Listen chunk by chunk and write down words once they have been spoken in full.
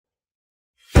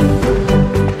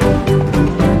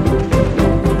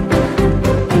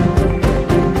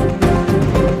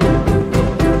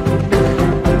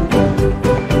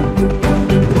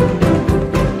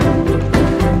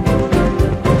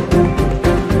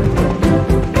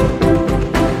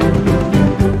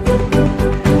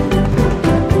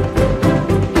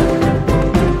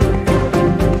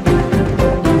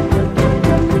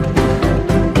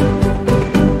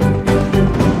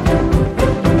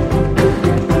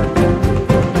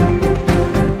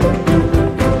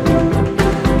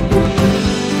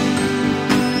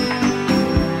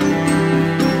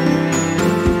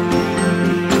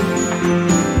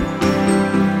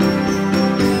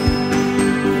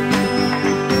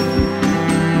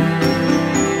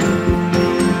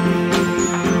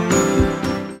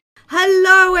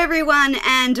everyone,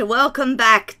 and welcome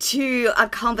back to A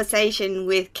Conversation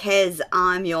with Kez.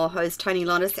 I'm your host, Tony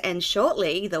Lonis, and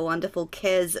shortly the wonderful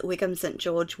Kez Wickham St.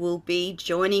 George will be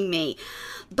joining me.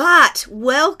 But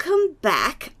welcome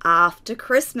back after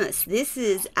Christmas. This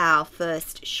is our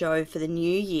first show for the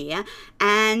new year,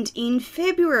 and in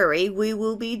February we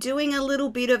will be doing a little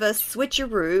bit of a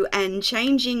switcheroo and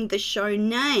changing the show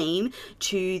name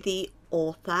to the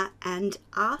Author and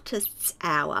Artists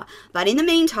Hour. But in the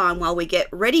meantime, while we get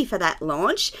ready for that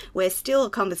launch, we're still A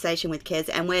Conversation with Kez,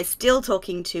 and we're still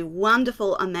talking to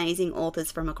wonderful, amazing authors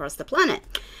from across the planet.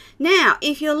 Now,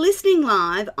 if you're listening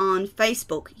live on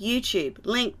Facebook, YouTube,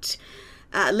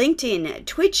 LinkedIn,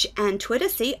 Twitch, and Twitter,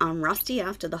 see, I'm rusty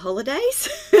after the holidays.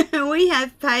 We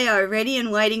have Payo ready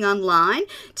and waiting online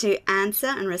to answer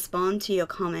and respond to your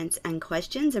comments and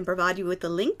questions and provide you with the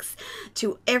links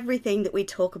to everything that we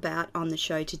talk about on the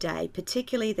show today,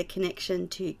 particularly the connection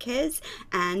to Kez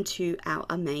and to our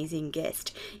amazing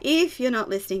guest. If you're not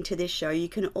listening to this show, you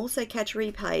can also catch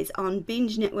replays on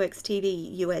Binge Networks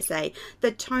TV USA,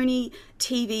 the Tony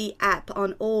TV app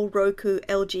on all Roku,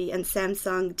 LG, and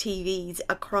Samsung TVs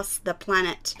across the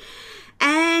planet.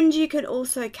 And you can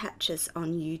also catch us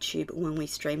on YouTube when we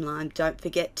stream live. Don't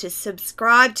forget to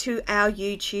subscribe to our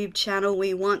YouTube channel.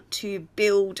 We want to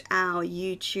build our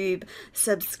YouTube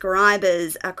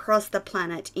subscribers across the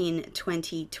planet in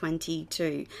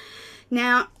 2022.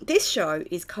 Now, this show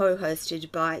is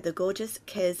co-hosted by the gorgeous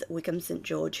Kez Wickham St.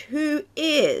 George, who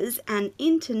is an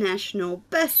international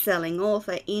best-selling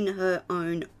author in her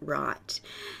own right.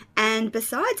 And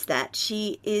besides that,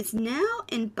 she is now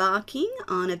embarking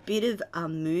on a bit of a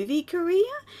movie career,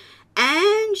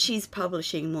 and she's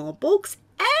publishing more books,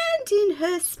 and in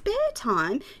her spare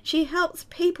time, she helps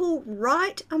people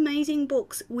write amazing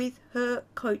books with her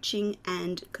coaching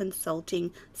and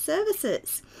consulting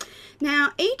services.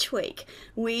 Now, each week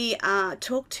we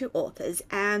talk to authors,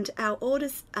 and our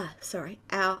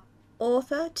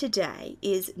author today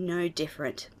is no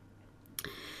different.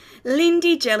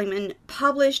 Lindy Jellyman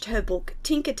published her book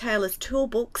Tinker Tailor's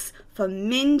Toolbooks for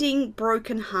Mending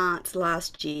Broken Hearts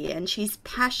last year, and she's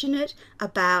passionate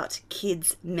about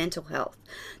kids' mental health.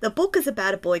 The book is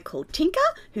about a boy called Tinker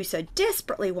who so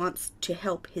desperately wants to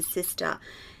help his sister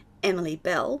Emily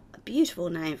Bell, a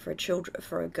beautiful name for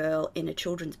a girl in a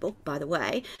children's book, by the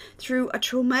way, through a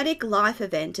traumatic life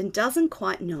event and doesn't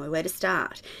quite know where to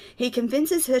start. He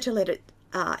convinces her to let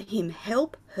him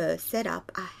help her set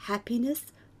up a happiness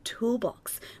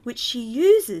toolbox, which she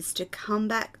uses to come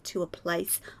back to a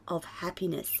place of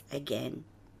happiness again.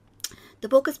 The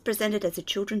book is presented as a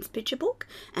children's picture book,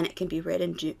 and it can be read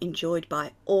and enjoyed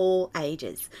by all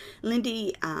ages.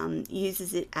 Lindy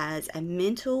uses it as a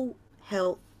mental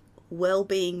health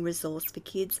well-being resource for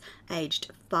kids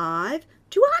aged 5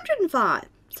 to 105.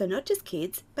 So not just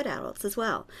kids, but adults as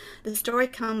well. The story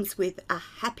comes with a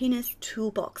happiness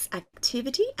toolbox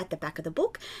activity at the back of the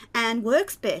book and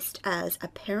works best as a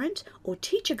parent or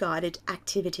teacher-guided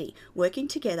activity, working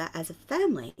together as a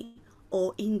family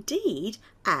or indeed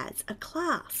as a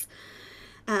class.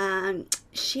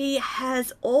 She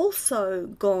has also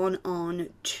gone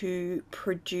on to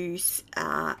produce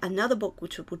another book,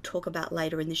 which we'll talk about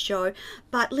later in the show,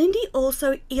 but Lindy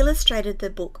also illustrated the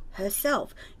book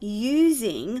herself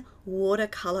using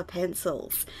watercolor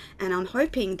pencils, and I'm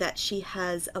hoping that she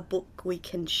has a book we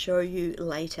can show you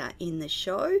later in the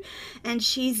show. And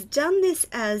she's done this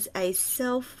as a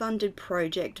self-funded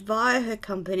project via her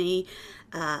company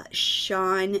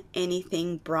Shine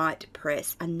Anything Bright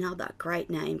Press. Another great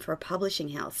name for a publishing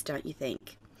house, don't you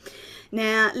think?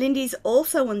 Now, Lindy's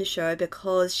also on the show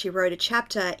because she wrote a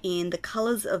chapter in the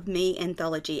Colours of Me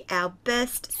anthology, our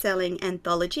best-selling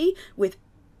anthology, with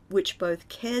which both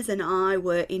Kez and I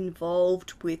were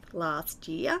involved with last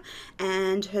year,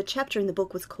 and her chapter in the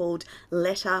book was called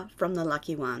Letter from the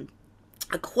Lucky One.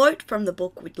 A quote from the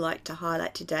book we'd like to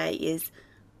highlight today is,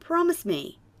 "Promise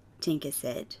me," Tinker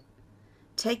said.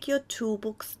 "Take your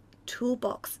toolbox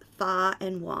far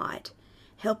and wide.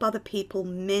 Help other people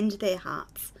mend their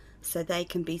hearts so they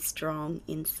can be strong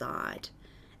inside."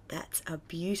 That's a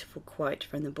beautiful quote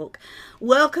from the book.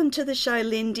 Welcome to the show,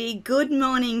 Lindy. Good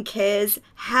morning, Kez.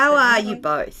 How are you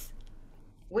both?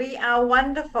 We are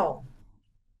wonderful.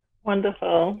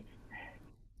 Wonderful.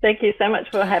 Thank you so much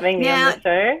for having me on the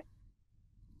show.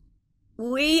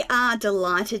 We are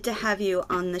delighted to have you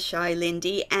on the show,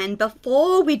 Lindy. And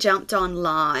before we jumped on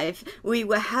live, we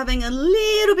were having a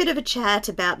little bit of a chat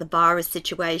about the virus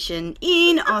situation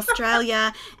in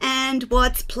Australia and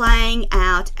what's playing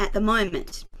out at the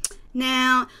moment.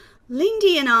 Now,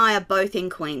 Lindy and I are both in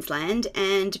Queensland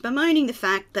and bemoaning the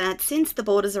fact that since the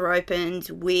borders are opened,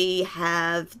 we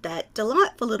have that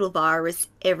delightful little virus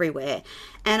everywhere.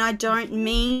 And I don't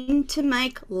mean to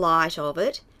make light of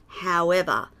it.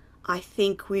 However, I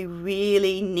think we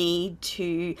really need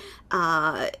to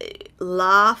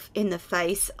laugh in the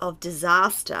face of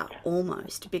disaster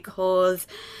almost, because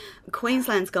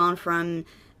Queensland's gone from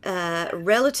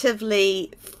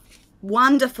relatively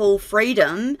wonderful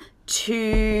freedom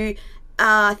to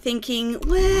thinking,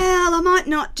 well, I might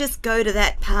not just go to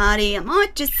that party, I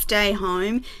might just stay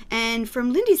home. And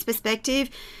from Lindy's perspective,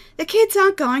 the kids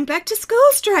aren't going back to school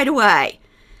straight away.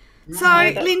 So,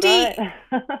 Lindy, right.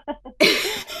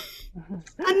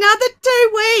 another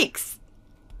 2 weeks.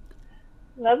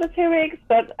 Another 2 weeks,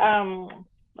 but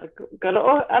I've got it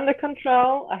all under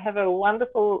control. I have a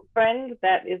wonderful friend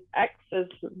that acts as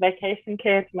vacation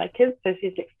care to my kids, so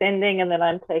she's extending, and then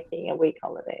I'm taking a week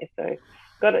holiday. So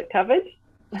got it covered.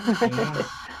 Yeah.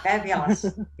 Fabulous.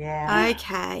 Yeah.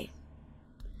 Okay.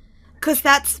 Because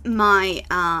that's my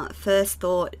first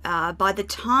thought. By the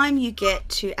time you get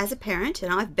to, as a parent,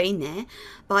 and I've been there,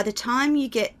 by the time you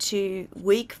get to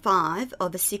week 5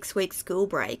 of a 6-week school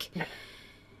break,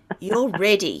 you're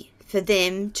ready for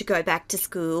them to go back to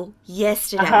school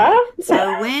yesterday.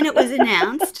 So when it was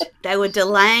announced they were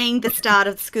delaying the start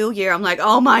of the school year, I'm like,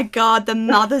 oh my God, the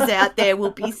mothers out there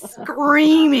will be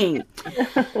screaming.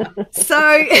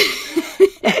 So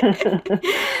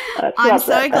I'm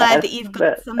so glad that you've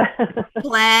got some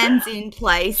plans in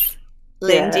place,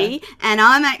 Lindy, and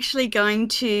I'm actually going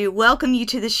to welcome you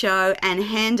to the show and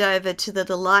hand over to the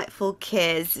delightful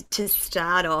Kez to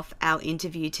start off our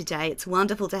interview today. It's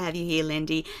wonderful to have you here,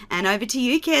 Lindy, and over to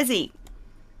you, Kezzy.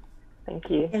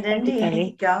 Thank you. Hey, Lindy, how are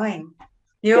you going?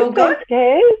 You all good?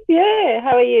 Kez? Yeah,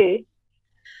 how are you?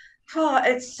 Oh,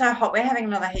 it's so hot. We're having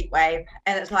another heat wave,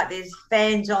 and it's like there's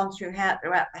fans on throughout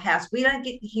the house. We don't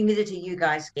get the humidity you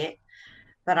guys get,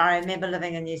 but I remember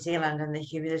living in New Zealand, and the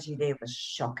humidity there was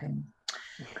shocking.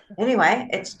 Anyway,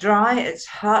 it's dry, it's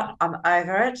hot, I'm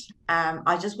over it.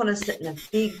 I just want to sit in a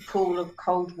big pool of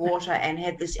cold water and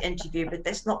have this interview, but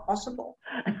that's not possible.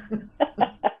 Well,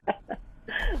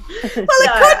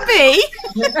 it could be.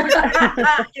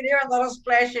 You hear a lot of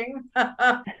splashing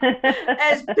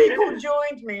as people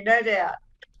joined me, no doubt.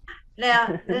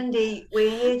 Now, Lindy, we're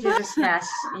here to discuss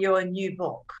your new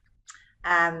book.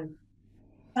 But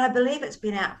I believe it's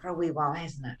been out for a wee while,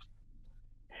 hasn't it?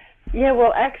 Yeah,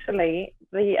 well, actually,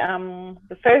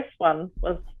 the first one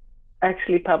was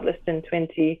actually published in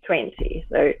 2020.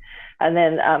 So, and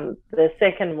then the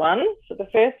second one. So the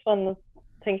first one was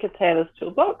Tinker Tailor's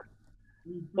Toolbox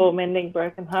for Mending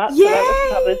Broken Hearts. Yay! So that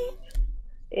was published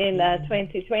in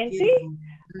 2020.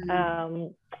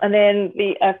 And then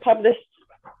published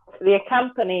the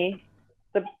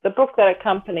book that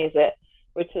accompanies it,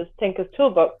 which is Tinker's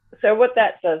Toolbox. So what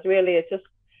that does really is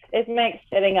it makes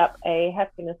setting up a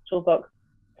happiness toolbox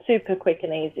super quick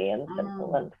and easy and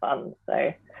simple and fun.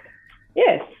 So,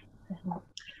 yes.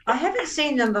 I haven't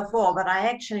seen them before, but I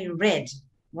actually read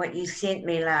what you sent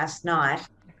me last night,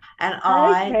 and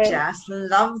I just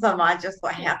love them. I just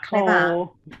thought, how clever.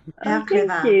 How clever.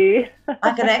 Thank you.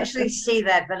 I could actually see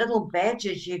that the little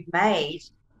badges you've made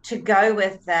to go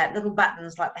with that, little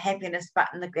buttons like the happiness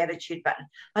button, the gratitude button.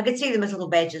 I could see them as little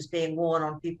badges being worn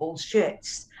on people's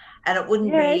shirts. And it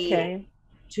wouldn't be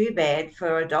too bad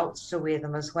for adults to wear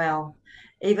them as well.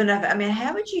 Even if, I mean,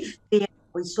 how would you feel?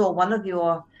 We saw one of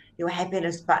your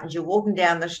happiness buttons. You're walking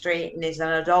down the street and there's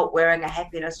an adult wearing a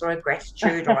happiness or a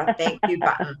gratitude or a thank you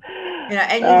button. You know,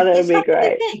 and that would be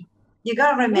great. You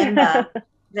got to remember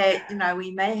that we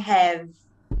may have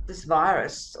this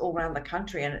virus all around the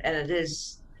country, and it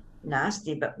is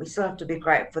nasty, but we still have to be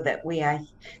grateful that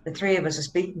the three of us are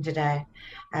speaking today,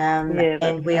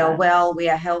 and we are well, we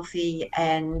are healthy,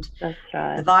 and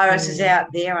the virus is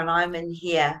out there and I'm in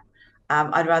here.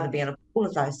 I'd rather be in a pool,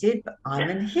 as I said, but I'm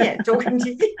in here talking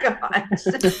to you guys.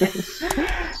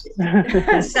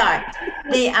 So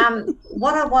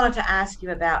what I wanted to ask you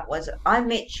about was, I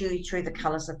met you through The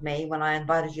Colours of Me when I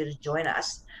invited you to join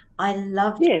us. I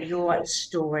loved your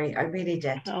story. I really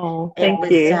did. Oh, thank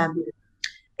you.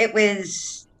 It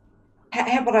was,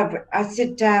 how would I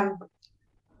said,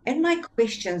 in my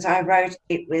questions I wrote,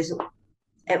 it was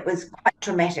quite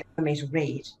traumatic for me to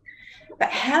read. But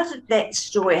how did that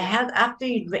story, after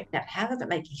you'd written it, how did it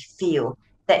make you feel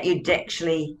that you'd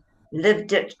actually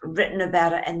lived it, written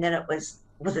about it, and then was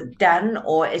it done,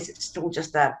 or is it still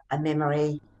just a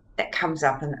memory that comes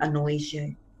up and annoys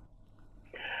you?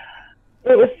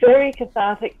 It was very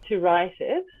cathartic to write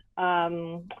it.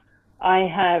 I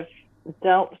have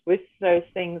dealt with those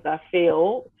things, I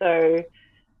feel. So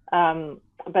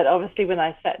but obviously when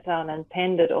I sat down and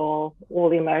penned it all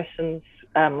the emotions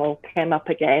all came up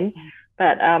again.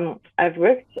 But I've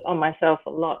worked on myself a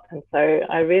lot, and so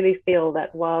I really feel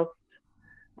that whilst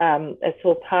it's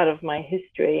all part of my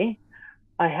history,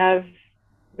 I have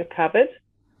recovered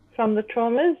from the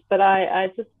traumas, but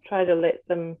I just try to let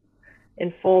them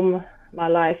inform my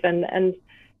life, and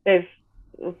they've,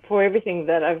 for everything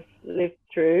that I've lived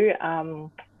through and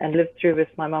lived through with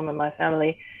my mum and my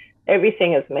family,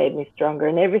 everything has made me stronger,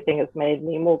 and everything has made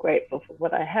me more grateful for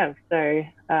what I have. So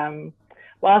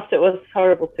whilst it was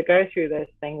horrible to go through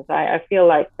those things, I feel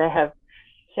like they have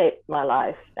shaped my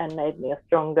life and made me a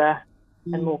stronger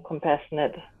and more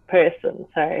compassionate person.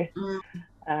 So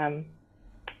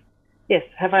yes,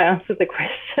 have I answered the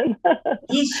question?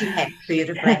 Yes, you have,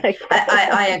 beautifully. Okay.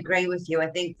 I agree with you. I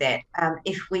think that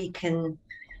if we can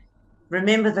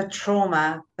remember the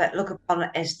trauma, but look upon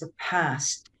it as the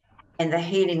past and the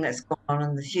healing that's gone on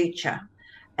in the future,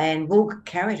 and we'll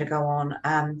carry to go on.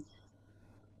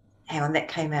 Hang on, that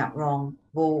came out wrong.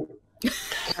 We'll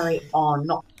carry on,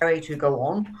 not carry to go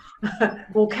on.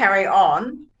 We'll carry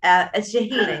on. It's a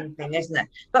healing thing, isn't it?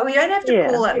 But we don't have to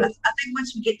call it. I think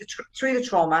once we get through the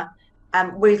trauma,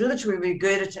 we literally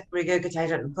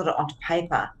regurgitate it and put it onto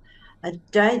paper. I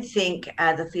don't think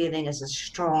the feeling is as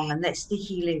strong, and that's the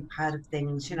healing part of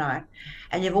things, you know.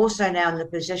 And you've also now in the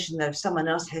position that if someone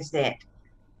else has that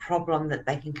problem, that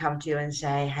they can come to you and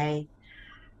say, hey,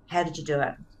 how did you do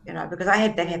it? You know, because I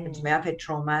had that happen to me. I've had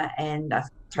trauma, and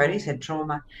Tony's had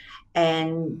trauma.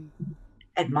 And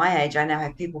at my age, I now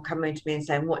have people coming to me and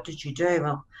saying, what did you do?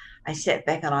 Well, I sat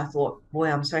back and I thought,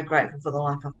 boy, I'm so grateful for the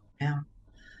life I've got now.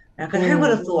 Because who would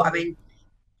have thought? I mean,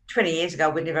 20 years ago,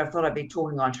 we'd never have thought I'd be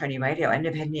talking on Tony Radio. I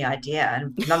never had any idea,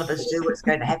 and none of us do what's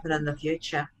going to happen in the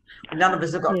future. None of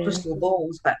us have got crystal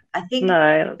balls, but I think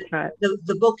that's right.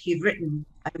 The book you've written,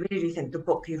 I really do think the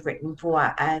book you've written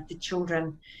for the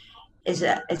children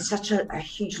it's such a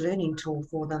huge learning tool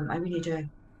for them. I really do.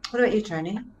 What about you,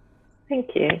 Tony?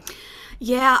 Thank you.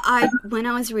 Yeah, when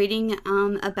I was reading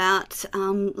about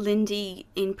Lindy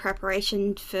in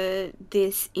preparation for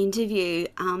this interview,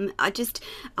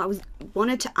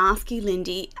 wanted to ask you,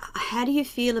 Lindy, how do you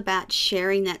feel about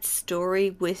sharing that story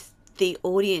with the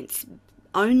audience?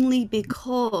 Only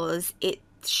because it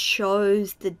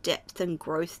shows the depth and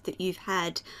growth that you've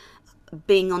had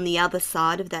being on the other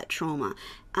side of that trauma.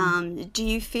 Do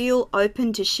you feel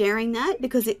open to sharing that?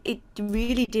 Because it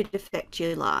really did affect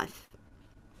your life.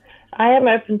 I am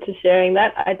open to sharing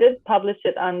that. I did publish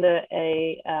it under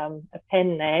a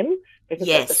pen name because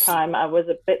at the time I was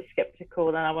a bit skeptical,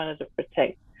 and I wanted to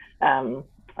protect,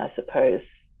 I suppose,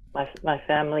 my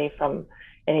family from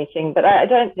anything. But I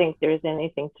don't think there is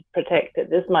anything to protect.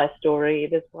 It is my story.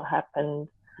 It is what happened.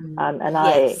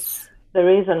 The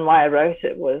reason why I wrote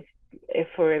it was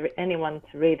for anyone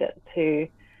to read it,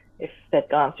 if they'd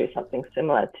gone through something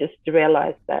similar, just to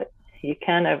realize that you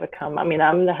can overcome. I mean,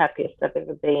 I'm the happiest I've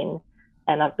ever been,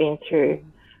 and I've been through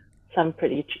some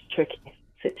pretty tricky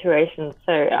situations.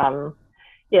 So,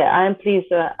 I am pleased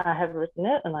that I have written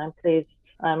it, and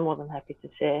I'm more than happy to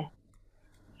share.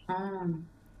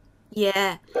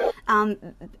 Yeah.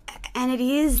 And it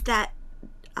is that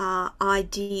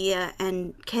idea,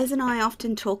 and Kez and I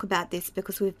often talk about this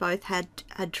because we've both had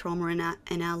trauma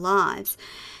in our lives.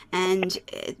 And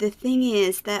the thing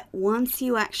is that once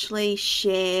you actually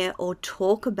share or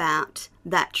talk about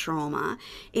that trauma,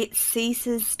 it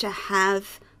ceases to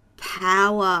have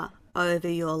power over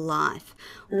your life.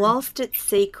 Whilst it's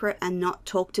secret and not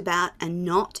talked about and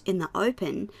not in the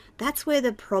open, that's where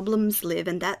the problems live,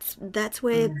 and that's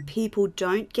where people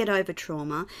don't get over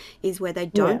trauma, is where they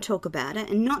don't talk about it,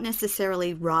 and not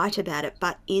necessarily write about it,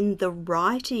 but in the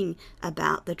writing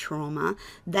about the trauma,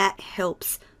 that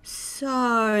helps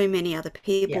so many other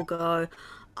people go,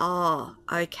 oh,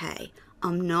 okay,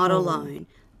 I'm not alone.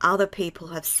 Other people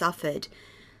have suffered.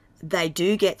 They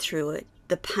do get through it.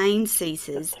 The pain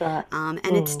ceases, and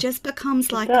it just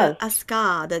becomes like a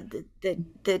scar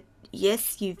that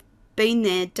yes, you've been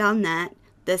there, done that,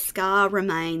 the scar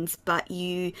remains, but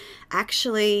you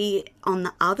actually, on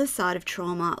the other side of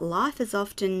trauma, life is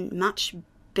often much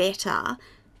better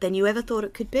than you ever thought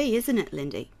it could be, isn't it,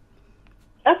 Lindy?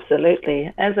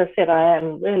 Absolutely. As I said, I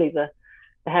am really the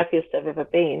happiest I've ever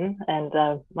been,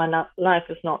 and my life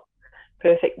is not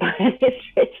perfect by any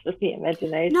stretch of the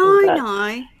imagination.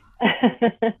 No.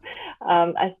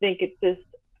 I think it's just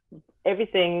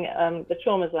everything, the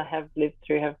traumas I have lived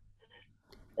through have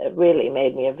really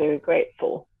made me a very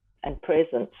grateful and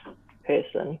present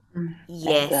person.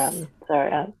 Yes.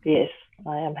 And, yes,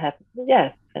 I am happy.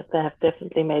 Yeah, they have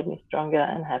definitely made me stronger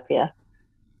and happier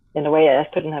in a way I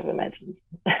couldn't have imagined.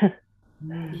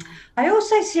 Mm. Yeah. I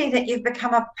also see that you've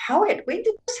become a poet. When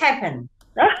did this happen?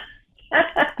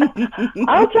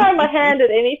 I'll try my hand at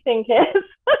anything, Kes.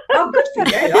 Oh, good for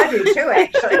you. I do too,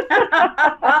 actually.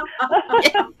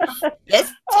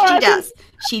 Yes, she does.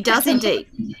 She does indeed.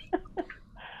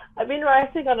 I've been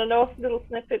writing on and off little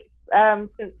snippets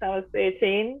since I was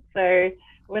 13. So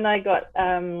when I got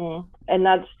a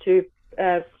nudge to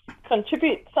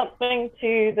contribute something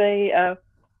to the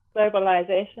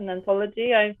globalization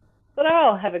anthology, I thought, oh,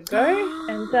 I'll have a go.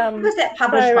 And Who was that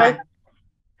published by?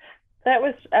 That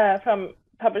was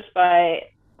published by,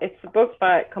 it's a book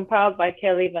compiled by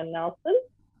Kelly Van Nelson.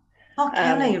 Oh,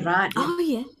 Kelly, right. Oh,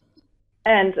 yeah.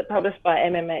 And published by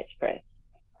MMH Press.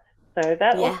 So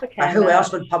that also came Who out.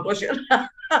 else would publish it?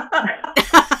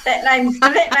 that name's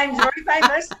very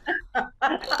famous.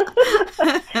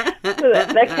 So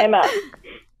that came out.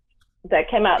 That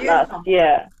came out Beautiful. last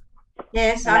year.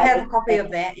 Yes, I have a copy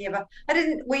of that. Yeah, but I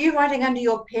didn't. Were you writing under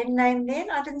your pen name then?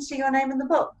 I didn't see your name in the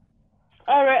book.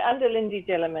 I wrote under Lindy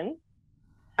Jellerman.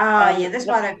 Yeah, that's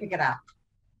why I don't pick it up.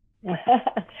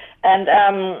 And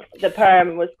the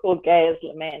poem was called Gay as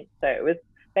Lament. So it was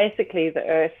basically the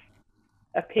earth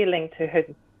appealing to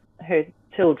her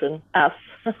children, us,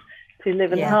 to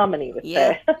live in harmony with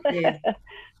her. Yeah.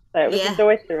 So it was a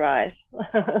joy to write.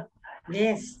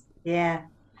 Yes, yeah.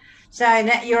 So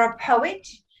now you're a poet.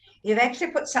 You've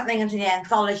actually put something into the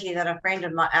anthology that a friend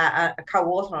of mine, a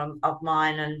co-author of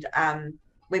mine, and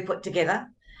we put together.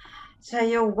 So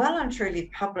you're well and truly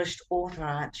published author,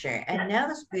 aren't you? And now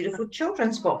this beautiful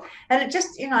children's book. And it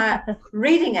just,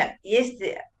 reading it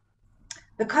yesterday,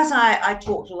 because I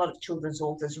talk to a lot of children's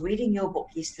authors, reading your book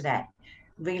yesterday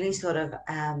really sort of,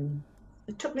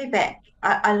 it took me back.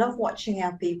 I love watching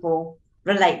how people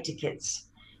relate to kids.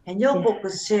 And your book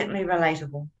was certainly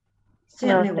relatable.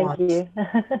 Certainly was. Thank you.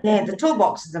 Yeah, the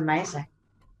toolbox is amazing.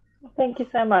 Thank you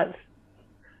so much.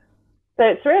 So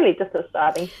it's really just a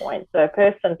starting point. So a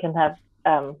person can have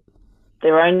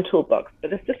their own toolbox,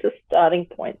 but it's just a starting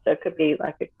point. So it could be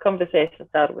like a conversation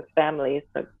started with families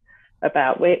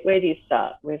about where do you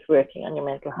start with working on your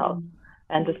mental health,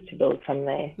 and just to build from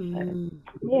there. So,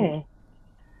 yeah.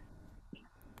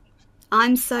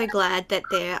 I'm so glad that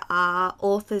there are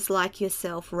authors like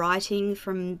yourself writing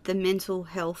from the mental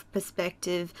health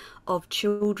perspective of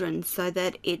children, so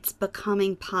that it's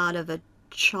becoming part of a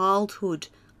childhood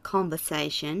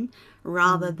conversation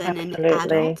rather than an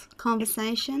adult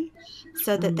conversation,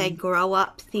 so that they grow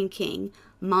up thinking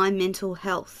my mental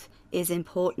health is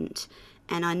important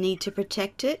and I need to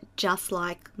protect it just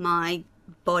like my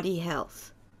body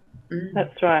health.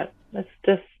 That's right. It's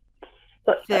just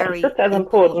very just as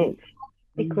important.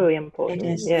 Equally important.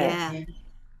 It is, yeah,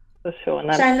 for sure.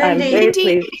 And so, I'm Lindy, very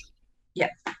pleased. Yeah.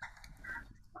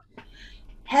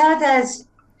 How does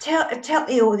tell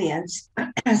the audience?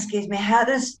 Excuse me. How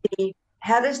does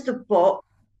the book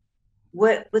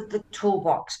work with the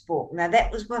toolbox book? Now,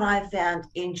 that was what I found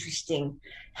interesting.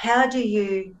 How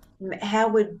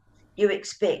would you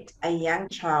expect a young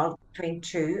child between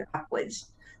 2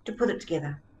 upwards to put it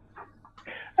together?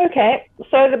 Okay,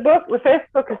 so the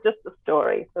first book is just a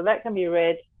story, so that can be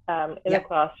read in a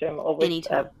classroom or with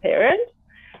a parent.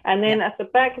 And then at the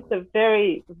back, it's a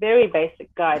very, very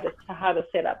basic guide as to how to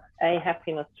set up a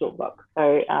happiness toolbox.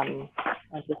 So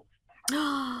I just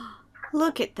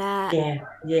look at that.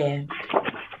 Yeah.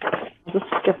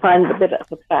 Just find the bit at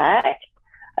the back.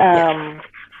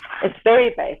 It's very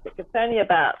basic. It's only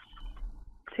about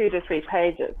 2 to 3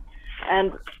 pages,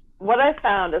 and what I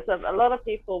found is that a lot of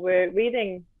people were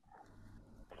reading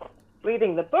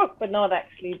the book, but not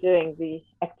actually doing the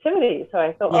activity. So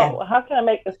I thought, well, how can I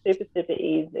make this super, super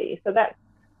easy? So that's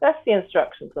the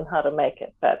instructions on how to make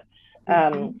it. But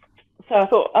so I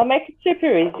thought I'll make it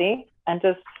super easy, and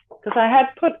just because I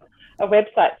had put a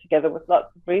website together with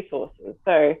lots of resources.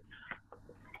 So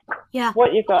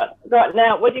what you got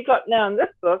now in this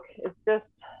book is just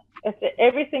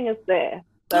everything is there.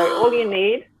 So all you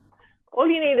need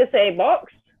is a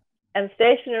box and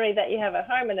stationery that you have at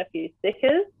home and a few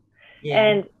stickers.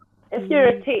 And if you're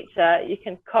a teacher, you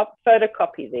can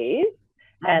photocopy these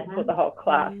and for the whole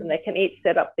class, and they can each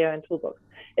set up their own toolbox.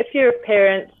 If you're a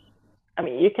parent, I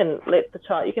mean, you can let the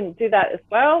child, you can do that as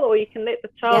well, or you can let the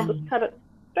child just cut it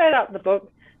straight out the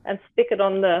book and stick it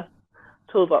on the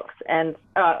toolbox. And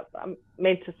I'm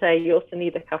meant to say you also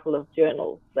need a couple of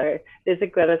journals. So there's a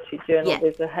gratitude journal,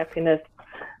 there's a happiness,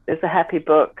 there's a happy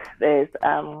book, there's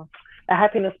a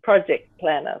happiness project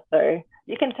planner. So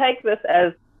you can take this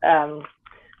as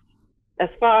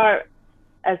far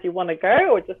as you want to go,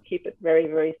 or just keep it very,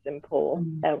 very simple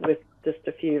with just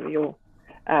a few of your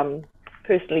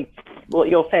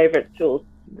your favorite tools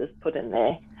just put in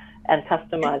there. and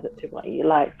customize it to what you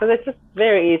like. So they're just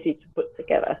very easy to put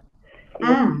together. You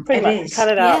just pretty much cut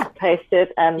it out, paste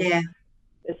it, and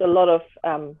there's a lot of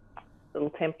little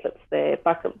templates there,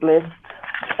 bucket lists,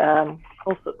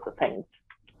 all sorts of things.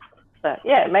 So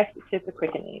yeah, it makes it super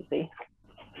quick and easy.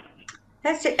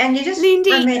 That's it. And you just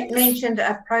mentioned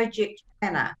a project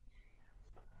planner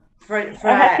for a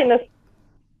happiness.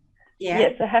 Yeah,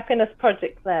 it's a happiness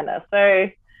project planner. So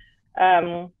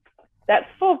that's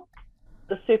for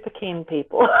the super keen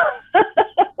people.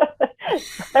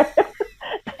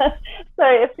 So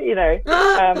if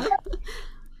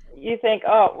you think,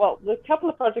 oh well, the couple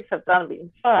of projects I've done have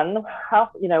been fun.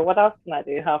 How what else can I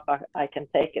do? How far I can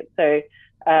take it? So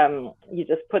you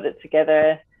just put it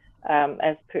together. I'll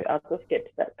just get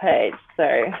to that page.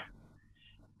 So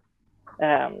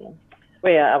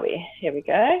where are we? Here we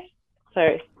go.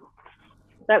 So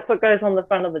that's what goes on the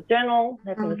front of the journal,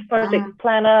 happiness project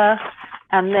planner,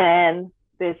 and then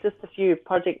there's just a few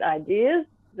project ideas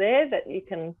there that you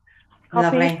can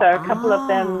copy. Lovely. So a couple of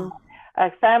them,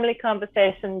 a family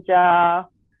conversation jar,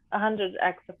 100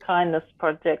 acts of kindness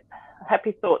project,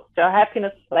 happy thoughts jar,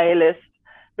 happiness playlist,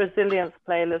 resilience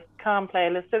playlist, calm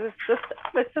playlist. So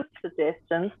it's just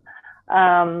suggestions.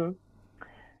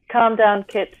 Calm down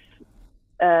kit,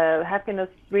 happiness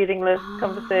reading list,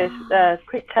 conversation,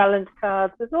 quick challenge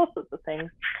cards. There's all sorts of things.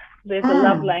 There's a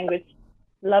love language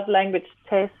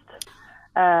test.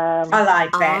 I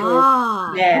like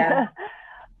that. Yeah.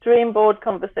 Dream board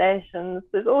conversations.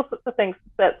 There's all sorts of things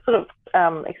that sort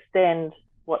of extend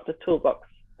what the toolbox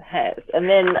has. And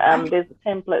then there's a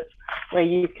template where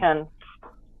you can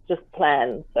just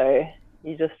plan. So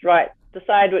you just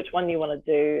decide which one you want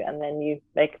to do, and then you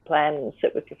make a plan and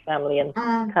sit with your family and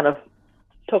kind of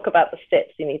talk about the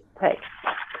steps you need to take.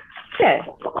 Yeah,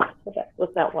 so that was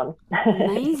that one.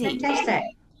 Amazing. Fantastic.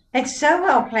 It's so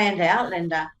well planned out,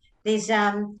 Linda. There's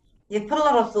you've put a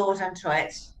lot of thought into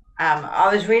it. I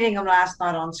was reading them last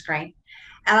night on screen,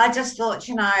 and I just thought,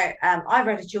 I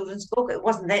wrote a children's book. It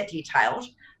wasn't that detailed,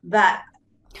 but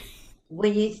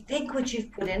when you think what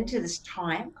you've put into this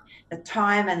time, the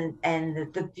time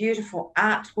and the beautiful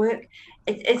artwork,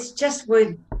 it's just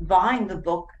worth buying the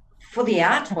book for the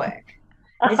artwork.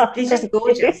 They're just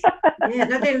gorgeous. Yeah,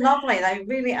 no, they're lovely. They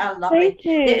really are lovely. Thank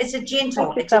you. It's a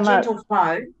gentle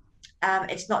flow.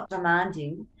 It's not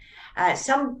demanding.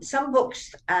 Some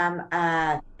books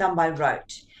are done by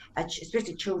rote,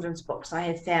 especially children's books. I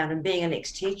have found, and being an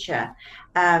ex-teacher,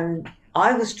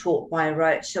 I was taught by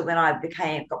rote. So when I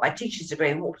got my teacher's degree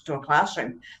and walked into a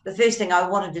classroom, the first thing I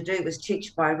wanted to do was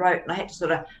teach by rote, and I had to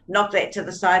sort of knock that to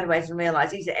the sideways and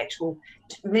realize these are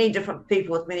many different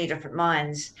people with many different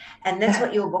minds. And that's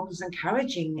what your book is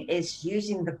encouraging, is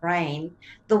using the brain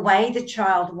the way the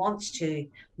child wants to,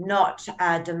 not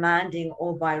demanding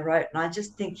or by rote. And I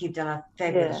just think you've done a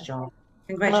fabulous job.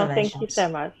 Congratulations. Well, thank you so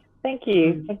much. Thank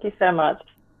you. Thank you so much.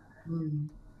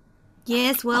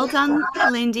 Yes, well done,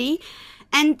 Lindy.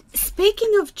 And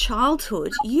speaking of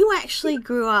childhood, you actually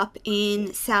grew up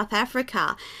in South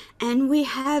Africa, and we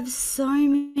have so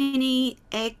many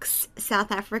ex-South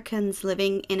Africans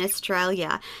living in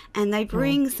Australia, and they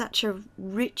bring such a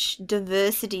rich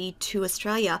diversity to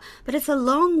Australia. But it's a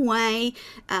long way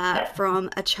from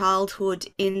a childhood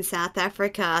in South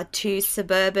Africa to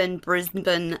suburban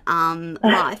Brisbane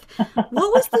life.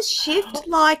 What was the shift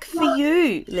like for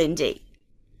you, Lindy?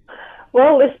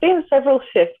 Well, there's been several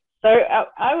shifts. So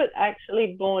I was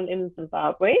actually born in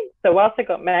Zimbabwe. So whilst I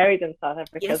got married in South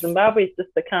Africa, Zimbabwe is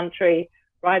just the country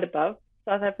right above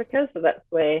South Africa. So that's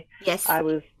where I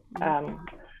was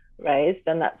raised,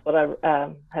 and that's what I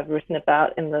have written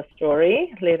about in the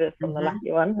story, Letters from the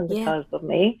Lucky One and Because of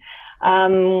Me.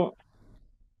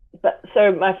 But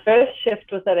so my first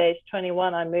shift was at age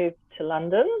 21. I moved to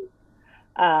London,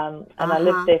 and I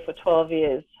lived there for 12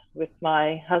 years with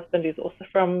my husband, who's also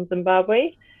from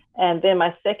Zimbabwe. And then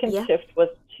my second shift was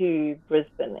to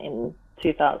Brisbane in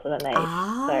 2008.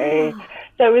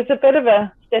 So it was a bit of a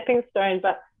stepping stone.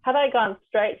 But had I gone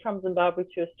straight from Zimbabwe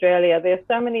to Australia, there are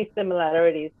so many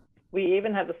similarities. We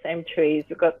even have the same trees.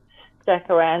 We've got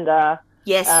jacaranda.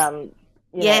 And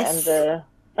the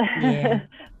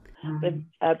the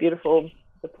beautiful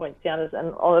the poincianas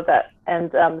and all of that,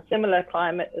 and similar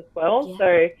climate as well. So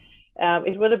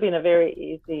it would have been a very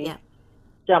easy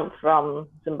jump from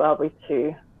Zimbabwe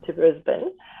to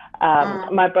Brisbane.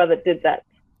 My brother did that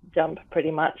jump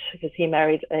pretty much because he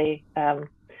married a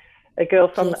girl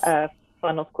from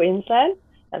far north Queensland,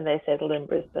 and they settled in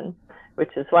Brisbane,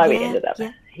 which is why we ended up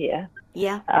here.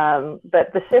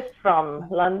 But the shift from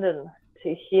London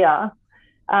to here,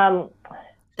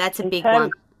 that's a big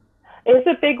one. It's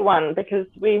a big one because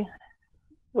we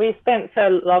spent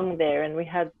so long there, and we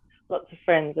had lots of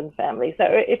friends and family. So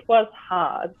it was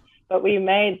hard, but we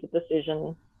made the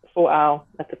decision for our,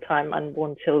 at the time,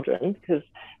 unborn children, because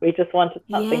we just wanted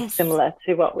something similar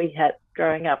to what we had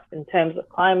growing up in terms of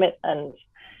climate and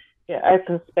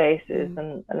open spaces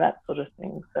and that sort of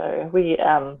thing. So we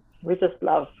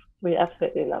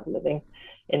absolutely love living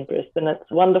in Brisbane.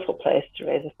 It's a wonderful place to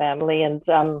raise a family. And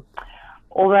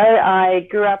although I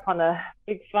grew up on a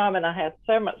big farm and I had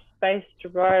so much space to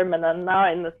roam, and I'm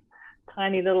now in this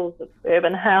tiny little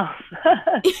suburban house,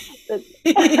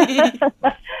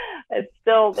 it's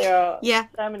still, there are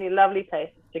so many lovely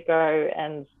places to go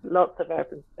and lots of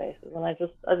open spaces. And I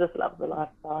just love the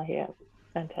lifestyle here. It's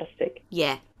fantastic.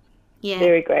 Yeah.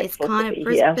 Very grateful. It's kind of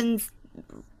Brisbane's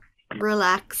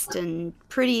relaxed and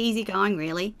pretty easygoing,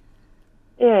 really.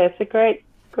 Yeah, it's a great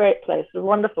place. A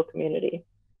wonderful community.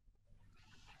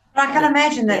 I can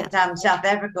imagine that South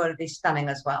Africa would be stunning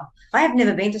as well. I have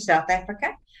never been to South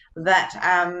Africa, but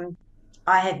I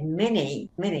have many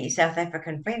South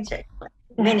African friends, actually.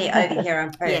 Many over here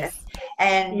in Perth,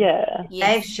 and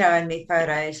they've shown me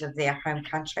photos of their home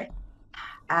country.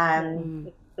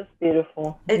 It's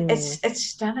beautiful. It's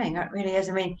stunning. It really is.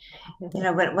 I mean,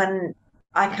 when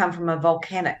I come from a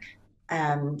volcanic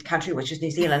country, which is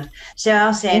New Zealand, so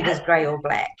our sand is grey or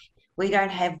black. We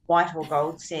don't have white or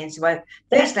gold sand. So I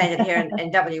first landed here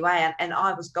in WA, and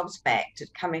I was gobsmacked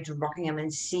at coming to Rockingham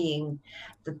and seeing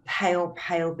the pale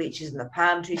beaches and the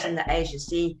palm trees in the Asia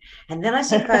Sea. And then I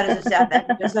see photos of South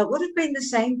Africa. So it would have been the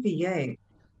same for you. It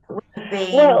would have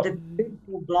been the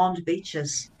beautiful blonde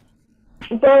beaches.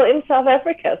 Well, in South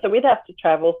Africa, so we'd have to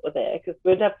travel for there, because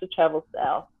we'd have to travel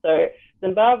south. So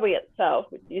Zimbabwe itself,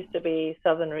 which used to be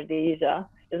Southern Rhodesia,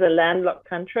 is a landlocked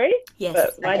country. Yes.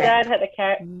 But my dad had a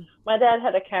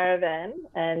caravan,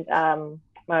 and our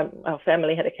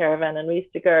family had a caravan, and we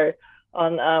used to go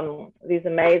on these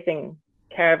amazing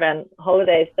caravan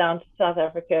holidays down to South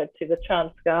Africa to the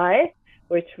Transkei,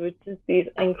 which was just these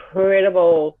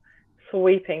incredible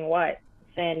sweeping white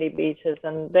sandy beaches,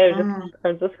 and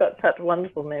I've just got such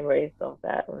wonderful memories of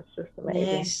that. It was just amazing.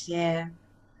 Yes, yeah.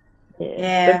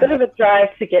 It's a bit of a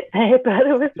drive to get there, but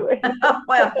it was worth it.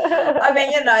 Well, I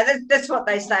mean, that's what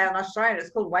they say on Australia.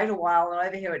 It's called wait a while, and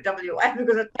over here at WA,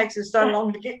 because it takes us so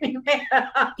long to get anywhere.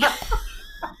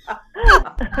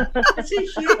 It's a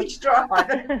huge drive.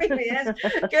 It really is.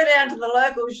 Go down to the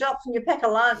local shops and you pack a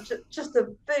lunch. It's just a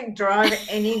big drive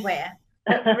anywhere.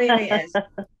 It really is.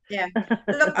 Yeah.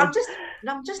 Look, I'm just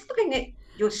looking at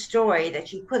your story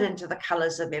that you put into the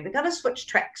colours of me. We're going to switch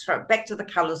tracks back to the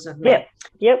colours of me.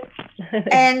 Yep.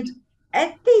 And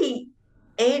at the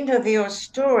end of your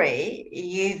story,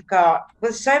 you've got,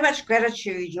 with so much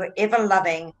gratitude, your ever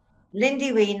loving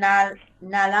Lindiwe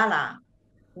Nalala.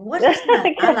 What is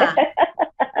Nalala?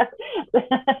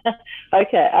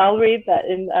 Okay, I'll read that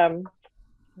in.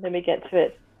 Let me get to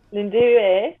it.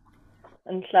 Lindiwe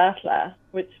and Hlahla,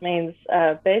 which means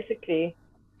basically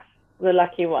the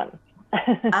lucky one.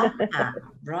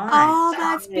 Right. Oh,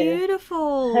 that's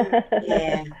beautiful.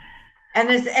 Yeah. And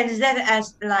is that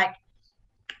as like,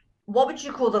 what would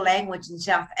you call the language in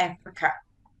South Africa?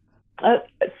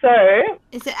 So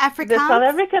is it Afrikaans? The South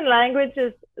African language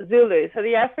is Zulu. So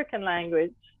the African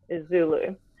language is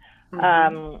Zulu.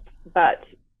 But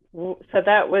so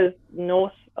that was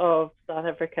north of South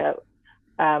Africa.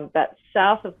 But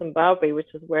south of Zimbabwe,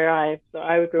 which is where I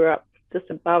grew up, just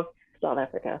above South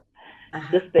Africa,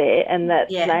 just there, and that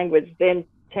language then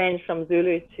changed from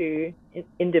Zulu to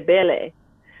Indebele.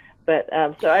 But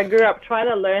so I grew up trying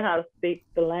to learn how to speak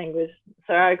the language.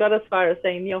 So I got as far as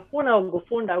saying, it's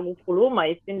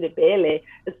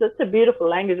such a beautiful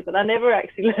language, but I never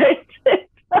actually learned it.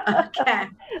 Okay.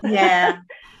 Yeah.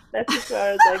 That's as far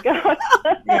as I got.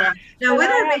 Yeah. Now,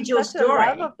 when I read your story,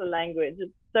 I love the language.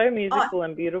 It's so musical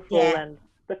and beautiful, and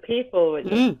the people were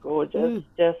just gorgeous,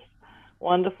 just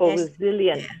wonderful,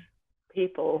 resilient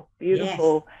people,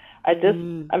 beautiful.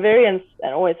 I'm very and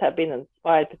always have been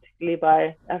inspired, particularly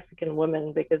by African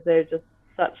women, because they're just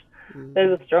they're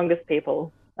the strongest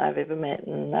people I've ever met,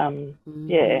 and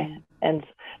and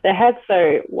they had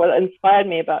what inspired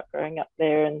me about growing up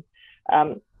there, and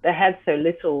they had so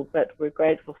little, but we're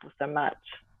grateful for so much.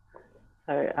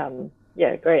 So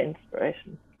great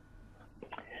inspiration.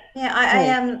 Yeah,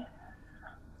 I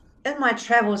in my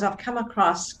travels, I've come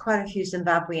across quite a few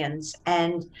Zimbabweans,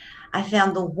 and I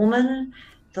found the woman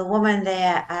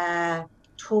there are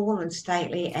tall and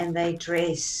stately, and they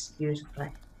dress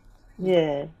beautifully.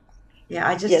 Yeah. Yeah,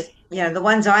 I just, the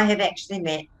ones I have actually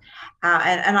met,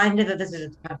 and I never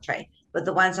visited the country, but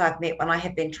the ones I've met when I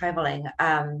have been traveling,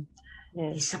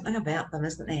 there's something about them,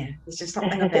 isn't there? There's just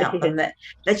something about them that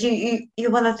you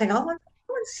want to think, oh my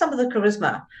some of the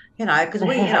charisma, because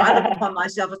I look upon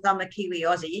myself as I'm a Kiwi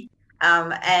Aussie,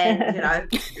 and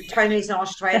Tony's an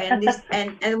Australian,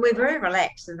 and we're very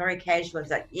relaxed and very casual. It's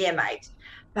like, yeah, mate.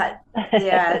 But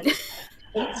yeah,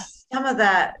 it's some of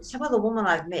the women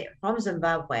I've met from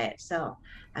Zimbabwe itself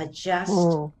are just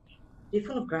they're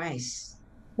full of grace.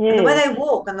 And the way they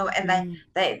walk and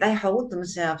they hold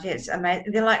themselves, it's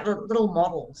amazing. They're like little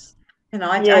models.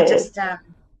 I just they're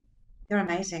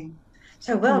amazing.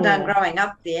 So well done growing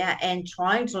up there and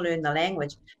trying to learn the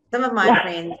language. Some of my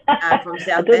friends from South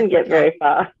Africa. I didn't get very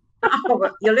far. Oh,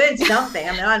 well, you learned something.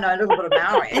 I mean, I know a little bit of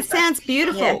Maori. It sounds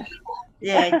beautiful.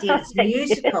 Yeah, it did. It's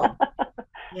musical.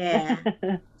 Yeah.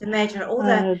 Imagine all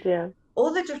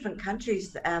the different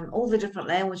countries, all the different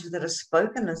languages that are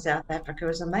spoken in South Africa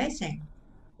is amazing.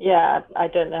 Yeah, I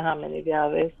don't know how many there are.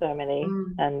 There's so many,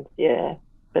 and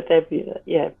but they're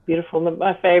beautiful.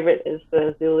 My favorite is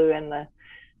the Zulu and the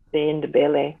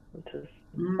Ndebele, which is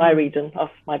my region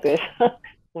of my birth.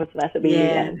 What's that to be?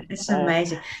 Yeah, it's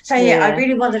amazing. So I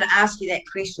really wanted to ask you that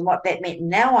question, what that meant.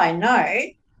 Now I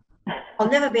know. I'll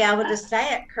never be able to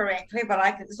say it correctly, but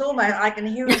I can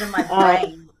hear it in my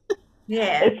brain.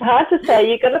 Yeah, it's hard to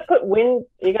say. You got to put wind.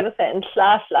 You got to say it in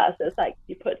slash. So it's like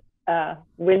you put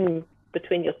wind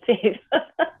between your teeth.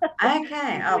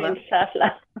 Okay.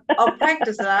 Slash. I'll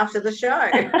practice it after the show.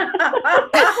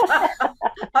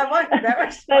 I won't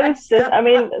embarrass myself. I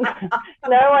mean,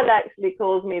 no one actually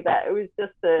calls me that. It was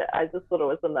just I just thought it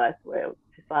was a nice way to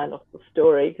sign off the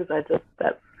story, because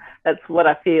that's what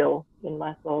I feel in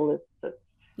my soul.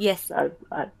 Yes.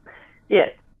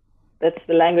 That's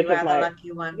the language of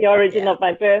the origin of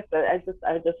my birth. But I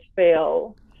just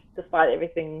feel, despite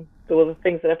everything, all the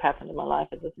things that have happened in my life,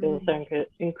 I just feel so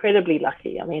incredibly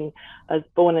lucky. I mean, I was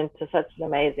born into such an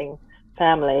amazing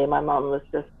family. My mom was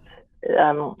just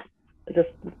the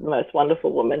most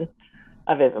wonderful woman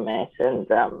I've ever met, and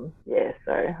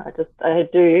so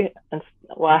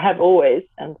I have always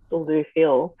and still do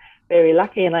feel very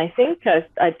lucky. And I think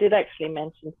I did actually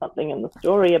mention something in the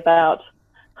story about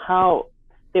how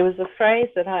there was a phrase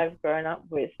that I've grown up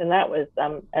with, and that was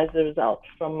as a result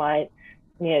from my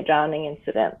near drowning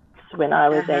incident when I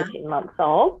was 18 months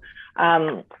old.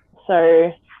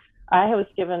 So I was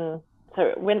given,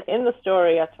 when in the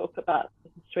story I talk about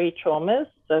 3 traumas.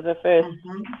 So the first,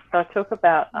 so I talk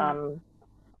about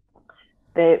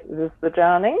there's the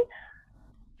drowning.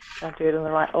 I'll do it in the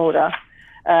right order.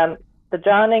 The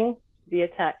drowning, the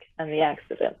attack, and the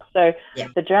accident. So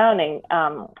the drowning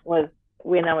was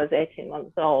when I was 18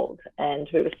 months old, and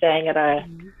we were staying at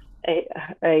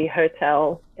a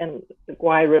hotel in the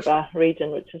Guai River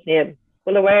region, which is near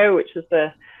Bulawayo, which is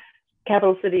the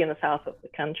capital city in the south of the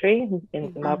country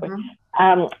in Zimbabwe.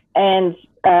 And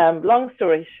long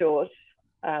story short,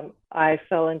 I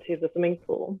fell into the swimming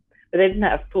pool, but they didn't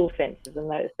have pool fences in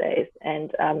those days.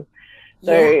 And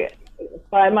so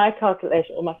by my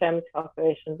calculation, or my family's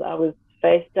calculations, I was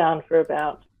face down for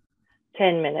about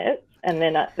 10 minutes. And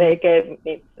then they gave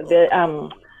me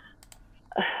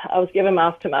I was given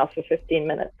mouth to mouth for 15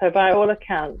 minutes. So by all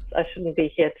accounts, I shouldn't be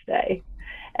here today.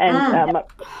 And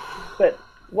but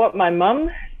what my mum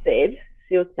said,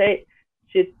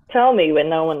 she'd tell me when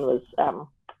no one was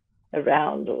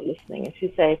around or listening, and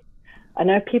she'd say, I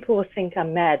know people will think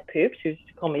I'm mad, Poop. She used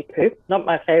to call me Poop, not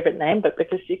my favorite name, but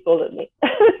because she called it me.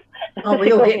 Oh,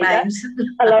 we all get names.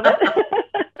 I love it.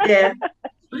 Yeah.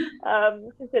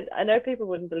 She said, I know people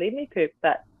wouldn't believe me, Poop,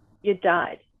 but you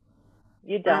died.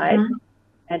 You died.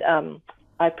 And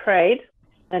I prayed,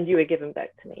 and you were given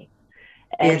back to me.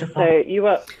 And Beautiful. So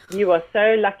you are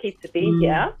so lucky to be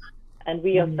here, and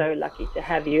we are so lucky to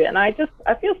have you. And I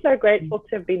feel so grateful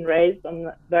to have been raised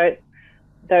on those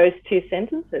 2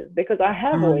 sentences, because I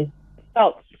have always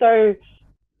felt so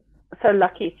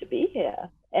lucky to be here,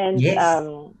 and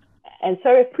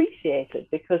so appreciated,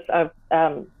 because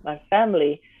my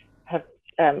family have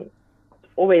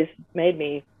always made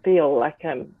me feel like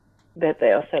that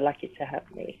they are so lucky to have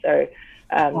me. So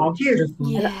beautiful.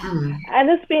 And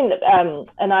it's been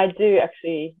and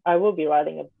I will be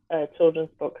writing a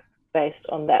children's book based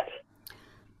on that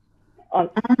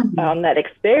on that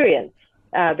experience,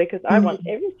 because I want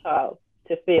every child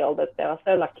to feel that they are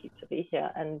so lucky to be here,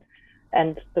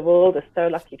 and the world is so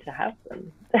lucky to have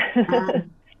them.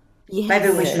 Maybe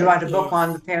we should write a book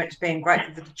on the parents being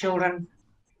grateful for the children.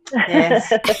 Yes.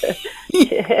 Well,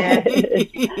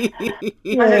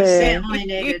 it's certainly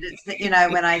needed. It's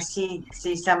when I see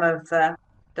some of the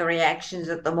reactions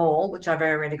at the mall, which I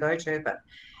very rarely go to, but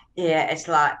it's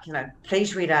like,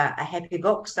 please read a happy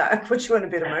book, so put you in a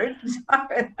better mood.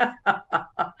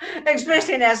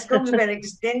 Especially now school's been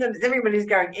extended, everybody's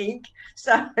going eek.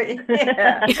 So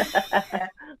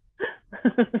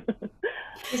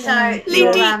So,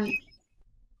 Lindy,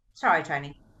 sorry,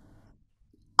 Tony.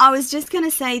 I was just going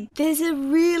to say, there's a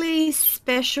really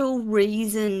special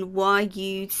reason why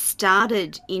you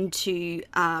started into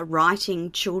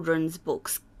writing children's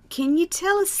books. Can you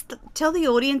tell the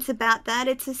audience about that?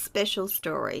 It's a special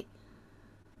story.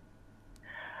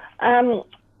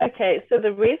 Okay, so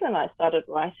the reason I started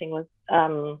writing was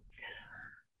I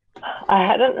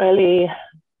hadn't really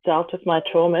dealt with my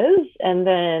traumas, and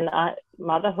then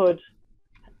motherhood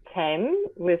came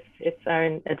with its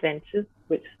own adventures,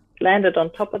 which landed on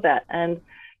top of that. And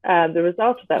the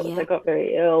result of that was I got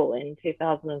very ill in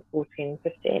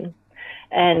 2014-15.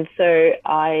 And so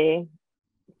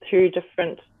through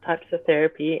different types of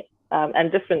therapy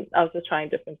and I was just trying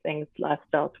different things,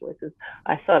 lifestyle choices,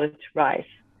 I started to write.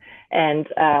 And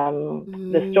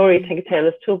the story Tinker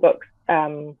Tailor's Toolbox,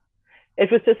 it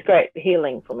was just great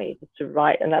healing for me just to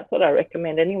write. And that's what I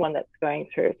recommend anyone that's going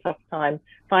through a tough time.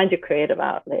 Find your creative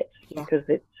outlet, because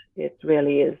it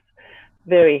really is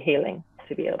very healing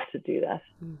to be able to do that.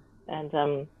 And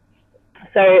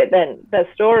so then the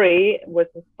story was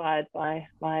inspired by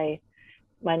my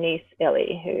niece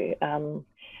Ellie, who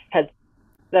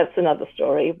that's another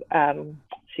story.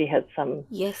 She had some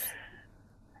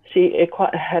she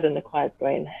had an acquired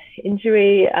brain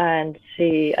injury, and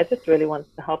I just really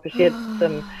wanted to help her. She had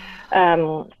some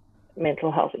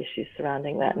mental health issues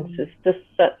surrounding that, and she's just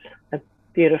such a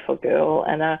beautiful girl.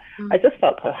 And I just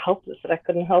felt so helpless that I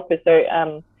couldn't help her.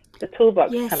 So the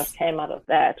toolbox kind of came out of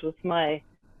that. It was my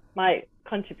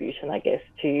contribution, I guess,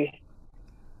 to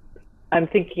I'm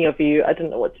thinking of you, I don't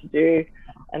know what to do,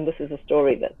 and this is a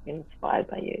story that's been inspired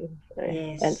by you. So,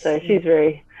 and so she's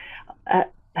very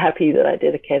happy that I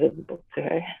dedicated the book to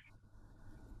her.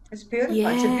 It's beautiful.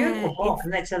 Yeah. It's a beautiful book,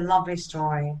 and that's a lovely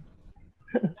story.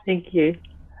 Thank you.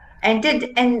 And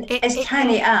as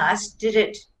Tony asked, did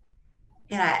it,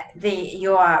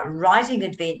 your writing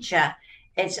adventure,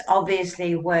 it's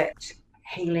obviously worked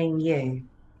healing you.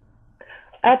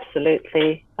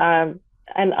 Absolutely. And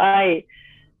I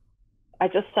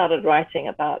just started writing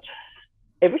about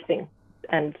everything,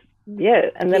 and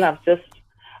then I've just,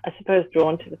 I suppose,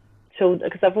 drawn to the children,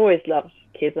 because I've always loved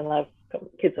kids and loved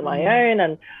kids of my own,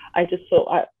 and I just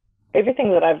thought everything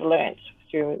that I've learned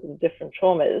through different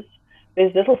traumas,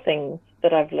 there's little things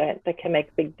that I've learned that can make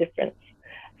a big difference.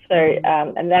 So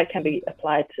and that can be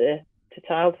applied to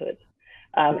childhood.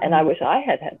 And I wish I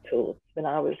had tools when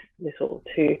I was little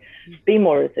to be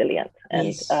more resilient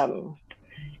and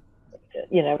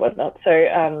whatnot.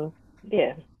 So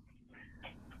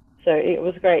so it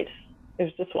was great. It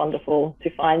was just wonderful to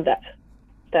find that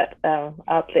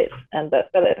outlet, and that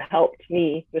it helped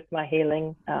me with my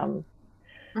healing.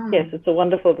 Yes, it's a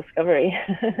wonderful discovery.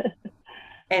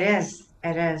 It is,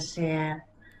 yeah.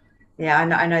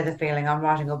 I know the feeling. I'm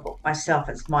writing a book myself.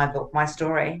 It's my book, my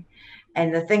story,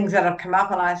 and the things that have come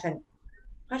up, and I think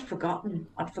I'd forgotten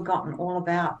all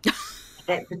about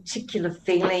that particular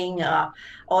feeling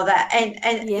or that. And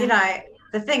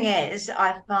the thing is,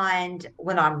 I find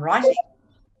when I'm writing,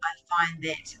 I find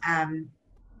that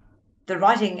the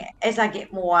writing, as I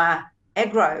get more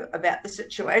aggro about the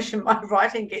situation, my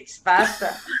writing gets faster.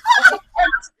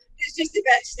 It's just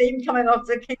about steam coming off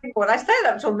the keyboard. I stayed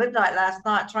up till midnight last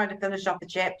night trying to finish off a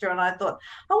chapter, and I thought,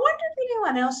 I wonder if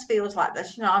anyone else feels like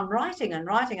this. I'm writing, and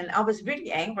I was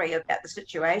really angry about the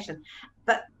situation,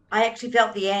 but I actually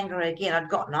felt the anger again. I'd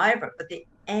gotten over it, but the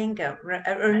anger,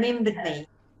 it remembered me.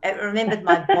 It remembered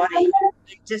my body.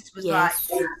 It just was like,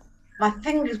 my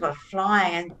fingers were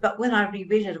flying, but when I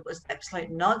reread it, it was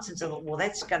absolute nonsense. I thought, well,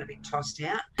 that's going to be tossed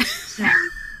out. So,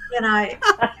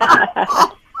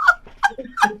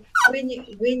 when you've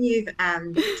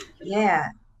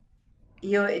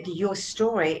your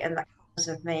story and the cause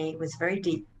of me was very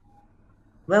deep.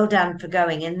 Well done for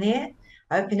going in there,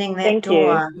 opening that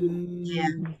door. Yeah,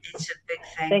 it's a big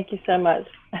thing. Thank you so much.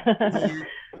 And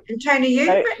Tony, you've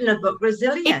written a book,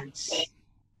 Resilience.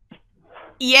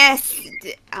 Yes,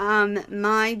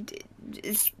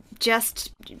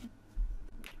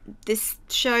 this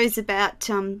shows about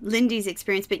Lindy's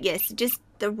experience, but yes, just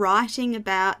the writing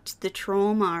about the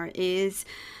trauma is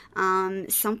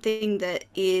something that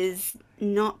is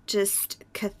not just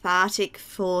cathartic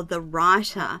for the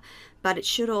writer, but it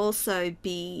should also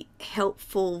be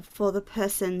helpful for the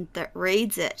person that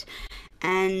reads it.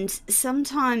 And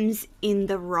sometimes in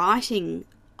the writing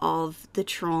of the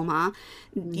trauma,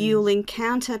 you'll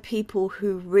encounter people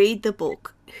who read the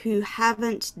book who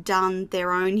haven't done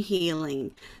their own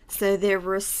healing. So their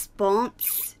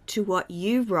response to what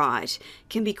you write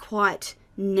can be quite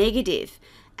negative.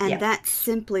 And that's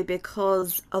simply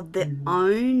because of their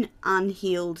own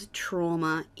unhealed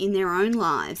trauma in their own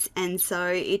lives. And so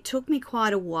it took me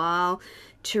quite a while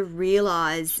to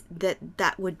realize that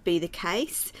that would be the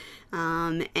case.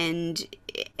 And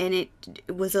it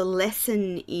was a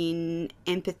lesson in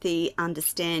empathy,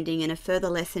 understanding, and a further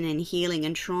lesson in healing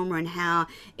and trauma, and how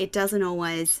it doesn't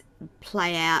always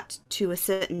play out to a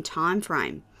certain time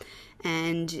frame.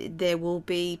 And there will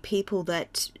be people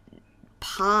that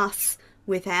pass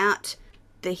without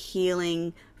the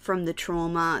healing from the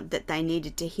trauma that they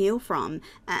needed to heal from,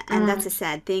 and that's a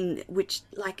sad thing, which,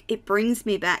 like, it brings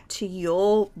me back to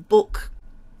your book,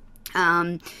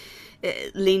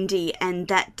 Lindy, and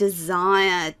that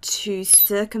desire to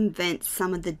circumvent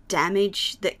some of the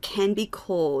damage that can be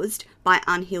caused by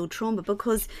unhealed trauma,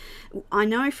 because I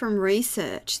know from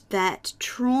research that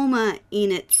trauma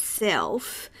in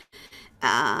itself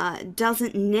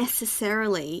doesn't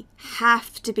necessarily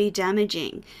have to be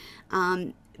damaging,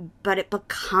 but it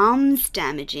becomes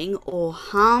damaging or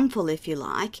harmful, if you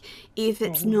like, if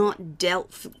it's not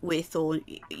dealt with, or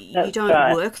you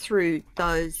don't work through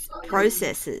those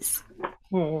processes.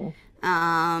 So,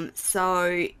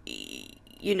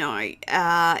 you know,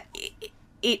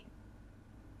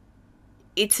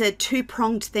 it's a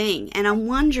two-pronged thing, and I'm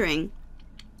wondering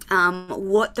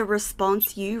what the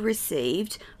response you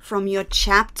received from your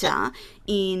chapter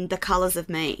in The Colours of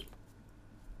Me.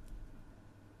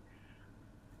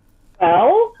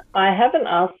 Well, I haven't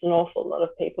asked an awful lot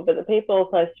of people, but the people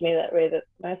close to me that read it,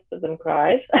 most of them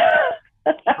cried.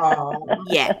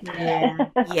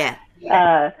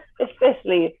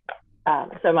 Especially,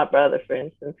 so my brother, for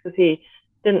instance, because he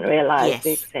didn't realise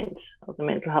the extent of the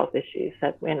mental health issues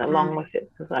that went along with it,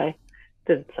 because I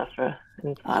did suffer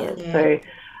in silence.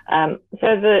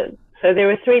 So there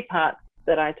were three parts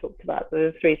that I talked about. There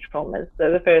were three traumas.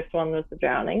 So the first one was the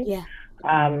drowning.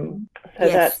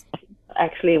 That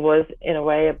actually was, in a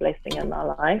way, a blessing in my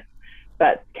life,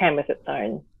 but came with its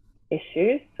own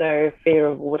issues. So fear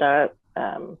of water,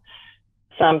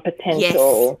 some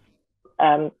potential.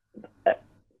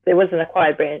 There was an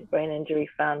acquired brain injury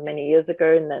found many years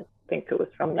ago, and I think it was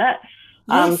from that.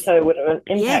 So it would have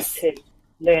impacted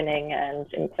learning and,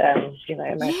 you know,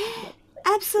 emotional.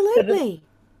 Absolutely.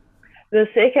 So the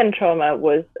second trauma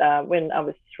was when I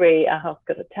was 3, our house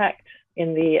got attacked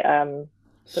in the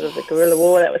sort of the guerrilla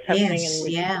war that was happening in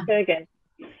against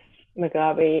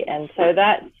Mugabe, and so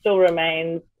that still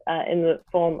remains in the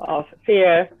form of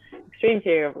fear, extreme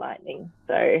fear of lightning.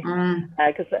 So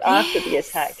because after the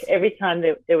attack, every time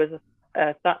there was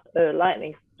a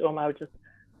lightning storm, I would just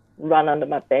run under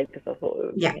my bed because I thought it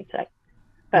would be an attack.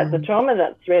 But the trauma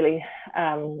that's really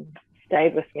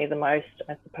stayed with me the most,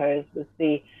 I suppose, was at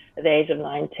the age of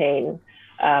 19,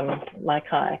 my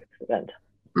car accident.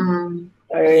 So,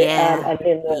 and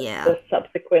then the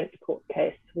subsequent court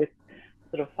case with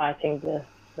sort of fighting the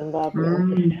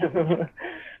Zimbabwean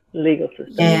legal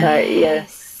system. So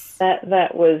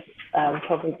that was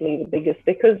probably the biggest,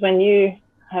 because when you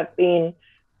have been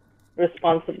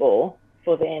responsible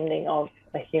for the ending of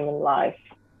a human life,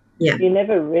 you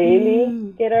never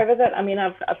really get over that. I mean,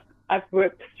 I've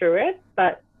worked through it,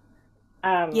 but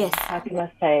how can I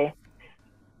say?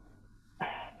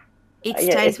 It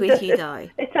stays with you, though.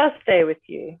 It does stay with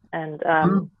you, and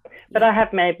but I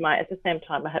have made at the same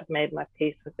time, I have made my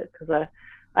peace with it, because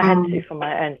I had to, for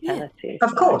my own sanity.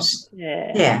 Of course. So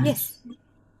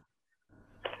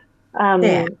on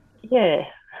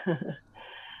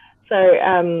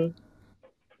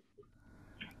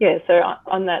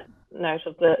that note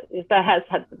of that has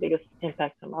had the biggest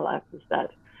impact on my life, is that,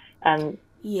 and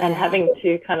having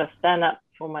to kind of stand up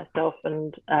for myself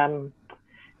and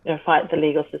you know, fight the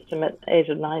legal system at the age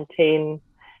of 19.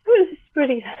 It was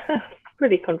pretty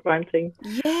confronting.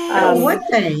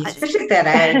 Especially at that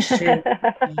age too.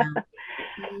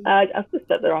 I was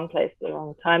just at the wrong place at the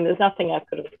wrong time. There's nothing I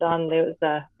could have done. There was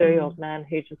a very old man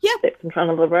who just stepped in front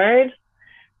of the road,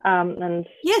 and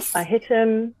I hit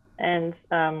him, and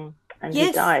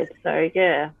he died. So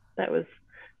that was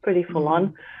pretty full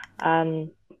on.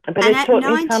 But it taught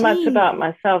me so much about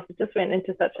myself. It just went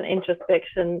into such an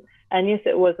introspection, and yes,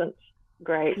 it wasn't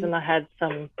great, and I had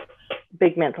some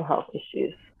big mental health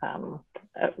issues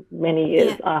many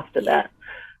years after that.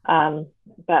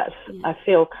 But I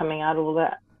feel coming out of all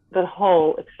that, the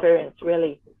whole experience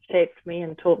really shaped me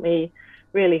and taught me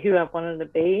really who I wanted to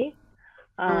be.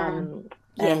 And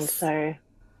so...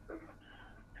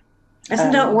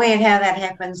 Isn't it weird how that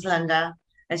happens, Linda?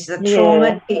 It's the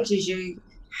trauma teaches you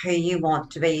who you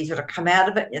want to be. You sort of come out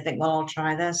of it and you think, well, I'll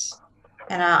try this.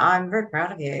 And I'm very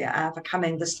proud of you for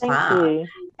coming this far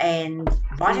and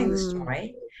writing the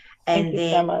story. And Thank you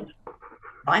so much.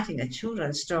 writing a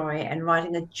children's story and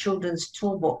writing a children's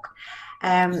tool book.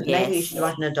 Maybe you should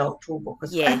write an adult tool book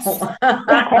as well.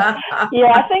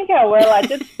 Yeah, I think I will. I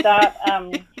did start.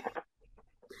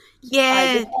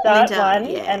 Linda, one,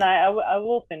 and I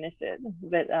will finish it.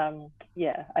 But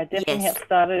yeah, I definitely have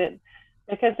started it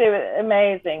because there were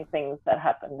amazing things that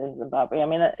happened in Zimbabwe. I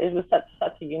mean, it was such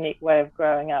a unique way of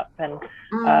growing up, and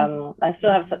I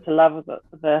still have such a love of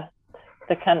the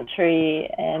country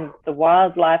and the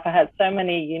wildlife. I had so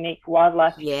many unique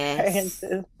wildlife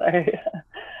experiences. So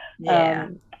so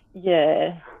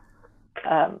yeah,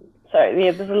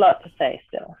 there's a lot to say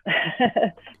still.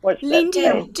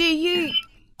 Lindy, do you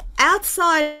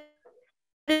outside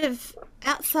of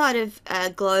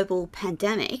a global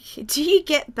pandemic, do you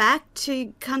get back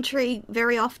to country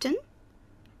very often?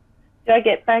 Do I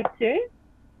get back to?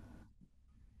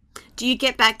 Do you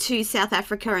get back to South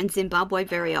Africa and Zimbabwe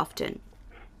very often?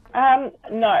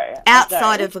 No.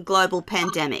 Outside of a global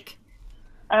pandemic?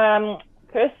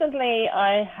 Personally,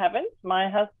 I haven't. My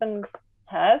husband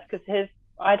has, because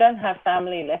I don't have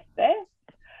family left there.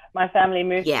 My family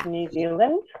moved to New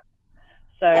Zealand.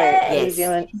 So New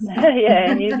Zealand,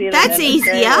 New Zealand. That's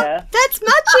easier. Australia. That's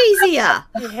much easier.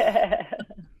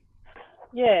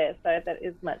 So that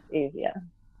is much easier.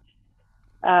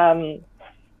 But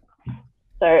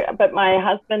my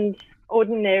husband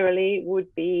ordinarily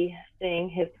would be seeing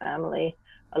his family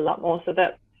a lot more. So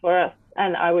that's for us,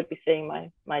 and I would be seeing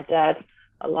my dad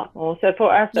a lot more. So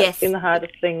for us, that's been the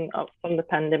hardest thing from the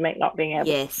pandemic, not being able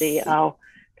to see our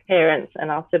parents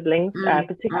and our siblings,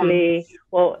 particularly,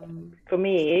 for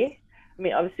me, I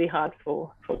mean, obviously hard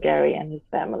for Gary and his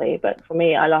family, but for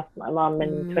me, I lost my mom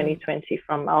in 2020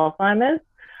 from Alzheimer's.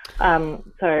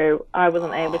 So I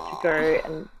wasn't able to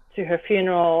go to her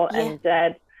funeral, and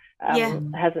Dad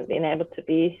hasn't been able to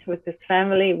be with his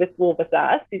family, with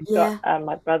us. He's got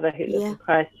my brother who lives in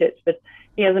Christchurch, but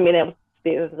he hasn't been able to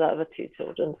be with his other two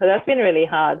children. So that's been really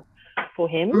hard for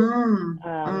him.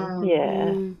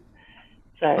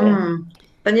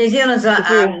 But New Zealand's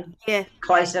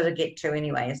closer to get to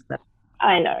anyway, isn't it?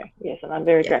 I know, yes, and I'm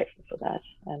very grateful for that.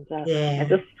 And I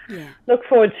just look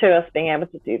forward to us being able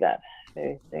to do that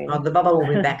very soon. Oh, the bubble will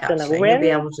be back up soon. You'll be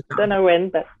able to come. Don't know when,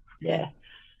 but it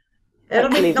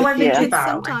won't be too far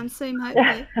sometime soon,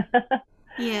 hopefully.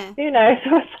 Who knows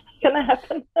what's going to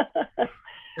happen?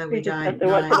 No, we don't.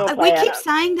 We keep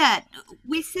saying that.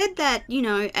 We said that,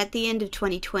 at the end of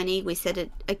 2020, we said it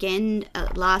again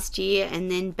last year, and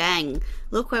then bang,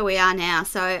 look where we are now.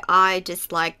 So I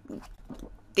just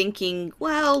thinking,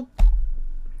 well,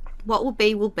 what will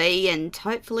be, and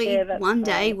hopefully one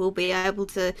day we'll be able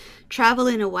to travel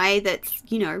in a way that's,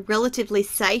 relatively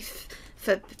safe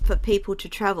for people to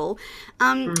travel.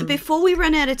 Before we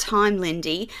run out of time,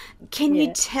 Lindy, can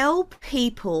you tell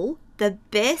people the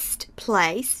best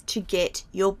place to get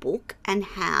your book and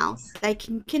how they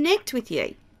can connect with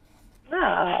you?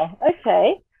 Oh,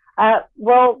 okay.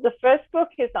 Well, the first book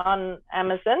is on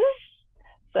Amazon,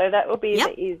 so that will be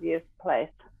the easiest place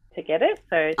to get it.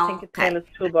 So Tinker Tailor's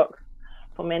Toolbox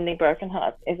for Mending Broken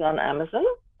Hearts is on Amazon.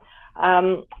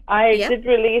 I did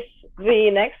release the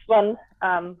next one.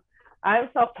 I'm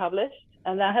self-published,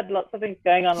 and I had lots of things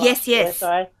going on last year,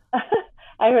 so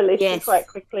I released it quite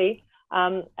quickly.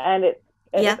 And it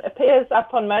appears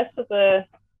up on most of the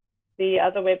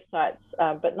other websites,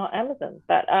 but not Amazon.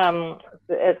 But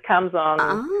it comes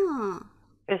on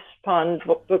Fish Pond,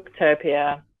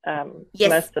 Booktopia,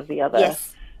 most of the other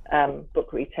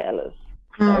book retailers.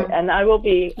 So, and I will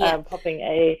be popping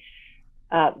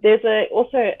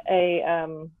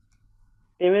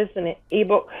there is an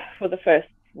ebook for the first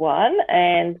one,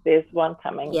 and there's one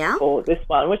coming for this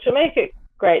one, which will make it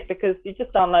great because you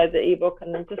just download the ebook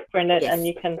and then just print it, and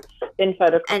you can then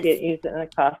photocopy it, use it in a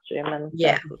classroom, and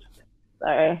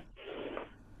so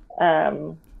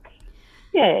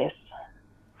yes.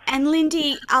 And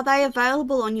Lindy, are they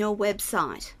available on your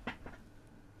website?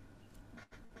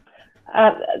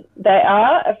 They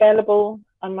are available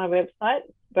on my website.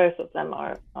 Both of them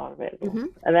are available,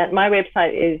 and that my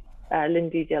website is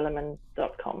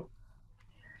lindydellerman.com.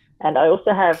 And I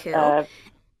also have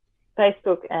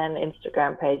Facebook and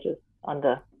Instagram pages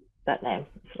under that name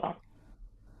as well.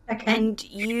 Okay. And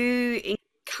you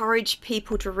encourage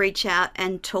people to reach out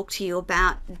and talk to you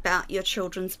about your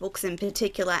children's books in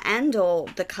particular, and or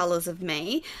The Colours of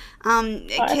Me.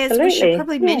 Kez, we should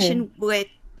probably mention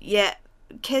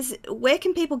Kez, where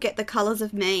can people get The Colours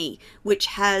of Me, which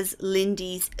has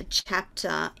Lindy's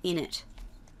chapter in it?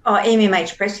 Oh,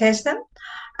 MMH Press has them.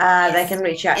 They can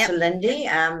reach out to Lindy,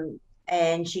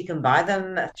 and she can buy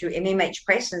them through MMH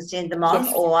Press and send them on,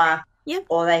 or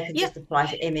they can just apply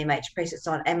to MMH Press. It's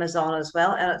on Amazon as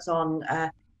well, and it's on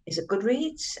is it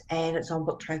Goodreads, and it's on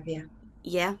Booktopia.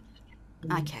 Yeah.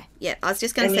 Mm. Okay. Yeah. I was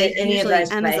just going to say Any of usually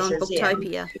those Amazon places, yeah.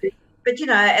 Booktopia. But, you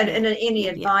know, and any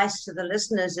Yeah. advice to the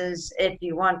listeners is, if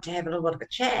you want to have a little bit of a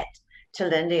chat to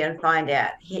Lindy and find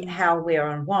out how, where,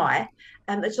 and why,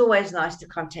 it's always nice to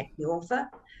contact the author.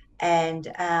 And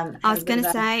I was going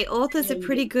to say authors are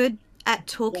pretty good at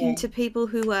talking to people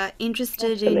who are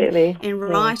interested in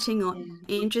writing or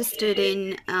interested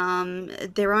in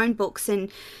their own books. And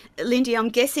Lindy, I'm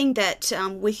guessing that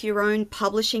with your own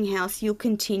publishing house, you'll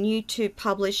continue to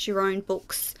publish your own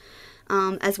books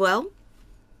as well.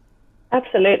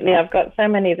 Absolutely. I've got so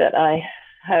many that I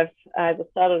have either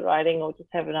started writing or just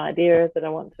have an idea that I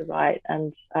want to write.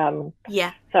 And so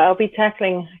I'll be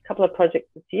tackling a couple of projects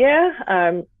this year.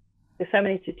 There's so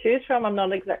many to choose from. I'm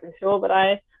not exactly sure, but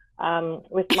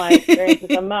with my experience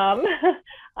as a mum,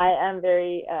 I am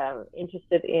very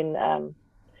interested in and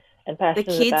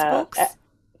passionate about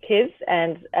kids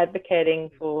and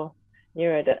advocating for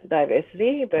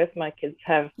neurodiversity. Both my kids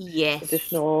have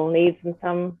additional needs in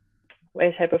some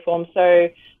way, shape, or form. So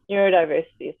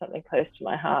neurodiversity is something close to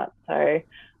my heart. So I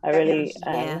really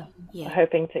am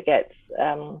hoping to get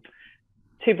 2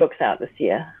 books out this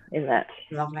year in that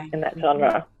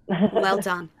genre. Well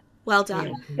done. Well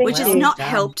done. Which is not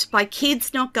helped by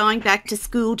kids not going back to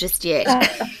school just yet.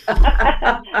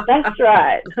 That's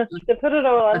right. To put it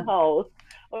all on hold.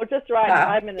 Or just write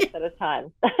 5 minutes at a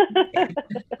time.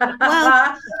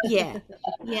 Well, yeah.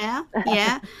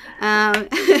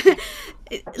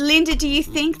 Linda, do you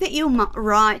think that you'll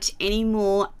write any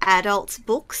more adult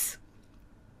books?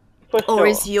 For sure. Or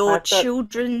is your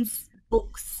children's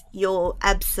books your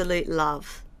absolute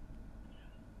love?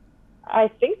 I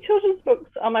think children's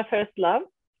books are my first love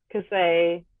because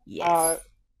they are,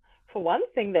 for one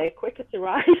thing, they're quicker to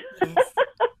write.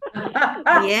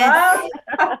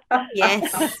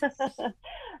 Yes.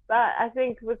 But I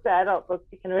think with the adult books,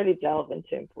 you can really delve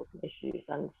into important issues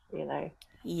and,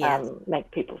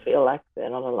 make people feel like they're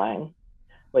not alone,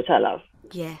 which I love.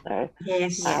 Yeah. So,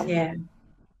 yeah.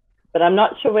 But I'm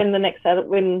not sure when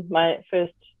my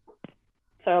first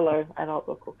solo adult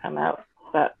book will come out,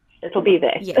 but it'll be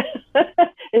there. Yeah.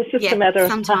 It's just a matter of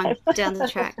sometime down the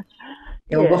track.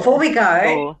 Well, before we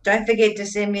go, don't forget to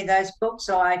send me those books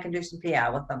so I can do some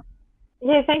PR with them.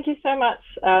 Yeah, thank you so much.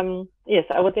 Yes,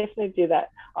 I will definitely do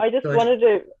that. I just wanted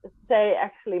to say,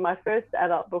 actually, my first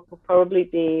adult book will probably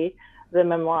be the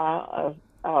memoir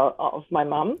of my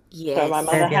mum. Yes. So my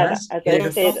mother had, as I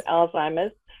said,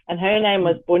 Alzheimer's, and her name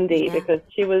was Bundi because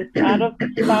she was, out of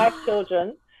 5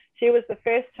 children, she was the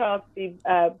first child to be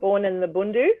born in the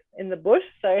Bundu, in the bush.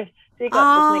 So she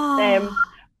got this nickname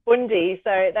Bundi.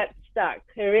 So that stuck.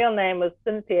 Her real name was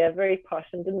Cynthia, very posh,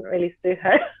 and didn't really suit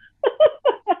her.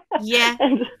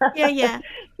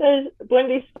 So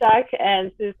Bundi stuck,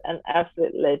 and she's an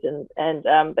absolute legend. And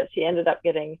but she ended up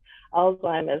getting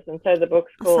Alzheimer's, and so the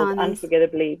book's called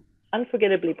Unforgettably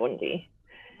Bundi.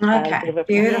 Okay,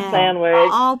 beautiful. Play on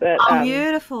words, but,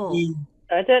 beautiful.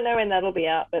 I don't know when that'll be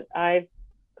out, but I've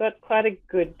got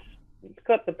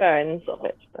got the bones of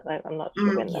it, but I'm not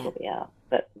sure when that'll be out.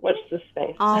 But watch this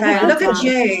space. Look at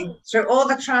you, through all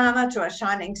the trauma to a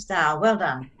shining star. Well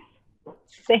done.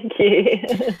 Thank you.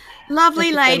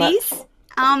 Lovely, ladies.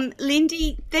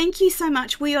 Lindy, thank you so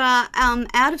much. We are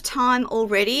out of time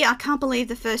already. I can't believe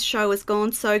the first show has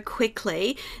gone so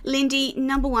quickly. Lindy,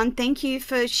 number one, thank you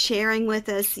for sharing with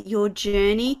us your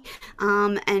journey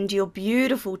and your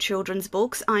beautiful children's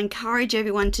books. I encourage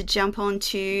everyone to jump on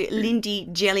to Lindy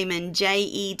Jelliman,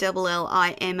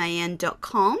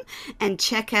 JELLIMAN.com, and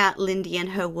check out Lindy and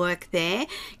her work there.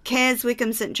 Kaz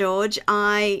Wickham St. George,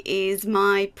 is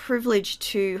my privilege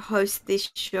to host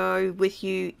this show with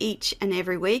you each and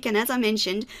every week, and as I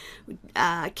mentioned,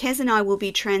 Kez and I will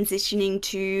be transitioning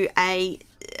to a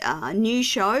new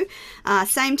show,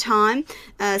 same time,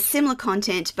 similar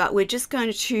content, but we're just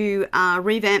going to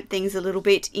revamp things a little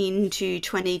bit into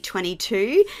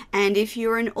 2022. And if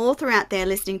you're an author out there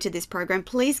listening to this program,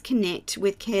 please connect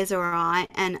with Kez or I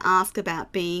and ask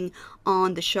about being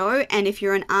on the show. And if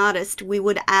you're an artist, we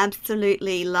would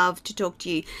absolutely love to talk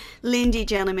to you. Lindy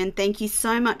Jelliman, thank you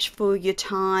so much for your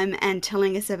time and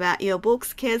telling us about your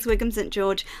books. Kez Wickham St.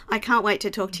 George, I can't wait to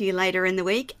talk to you later in the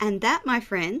week. And that, my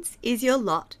friends, is your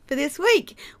lot for this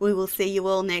week. We will see you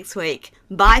all next week.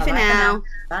 Bye for now.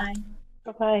 Bye.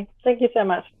 Bye-bye. Thank you so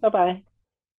much. Bye-bye.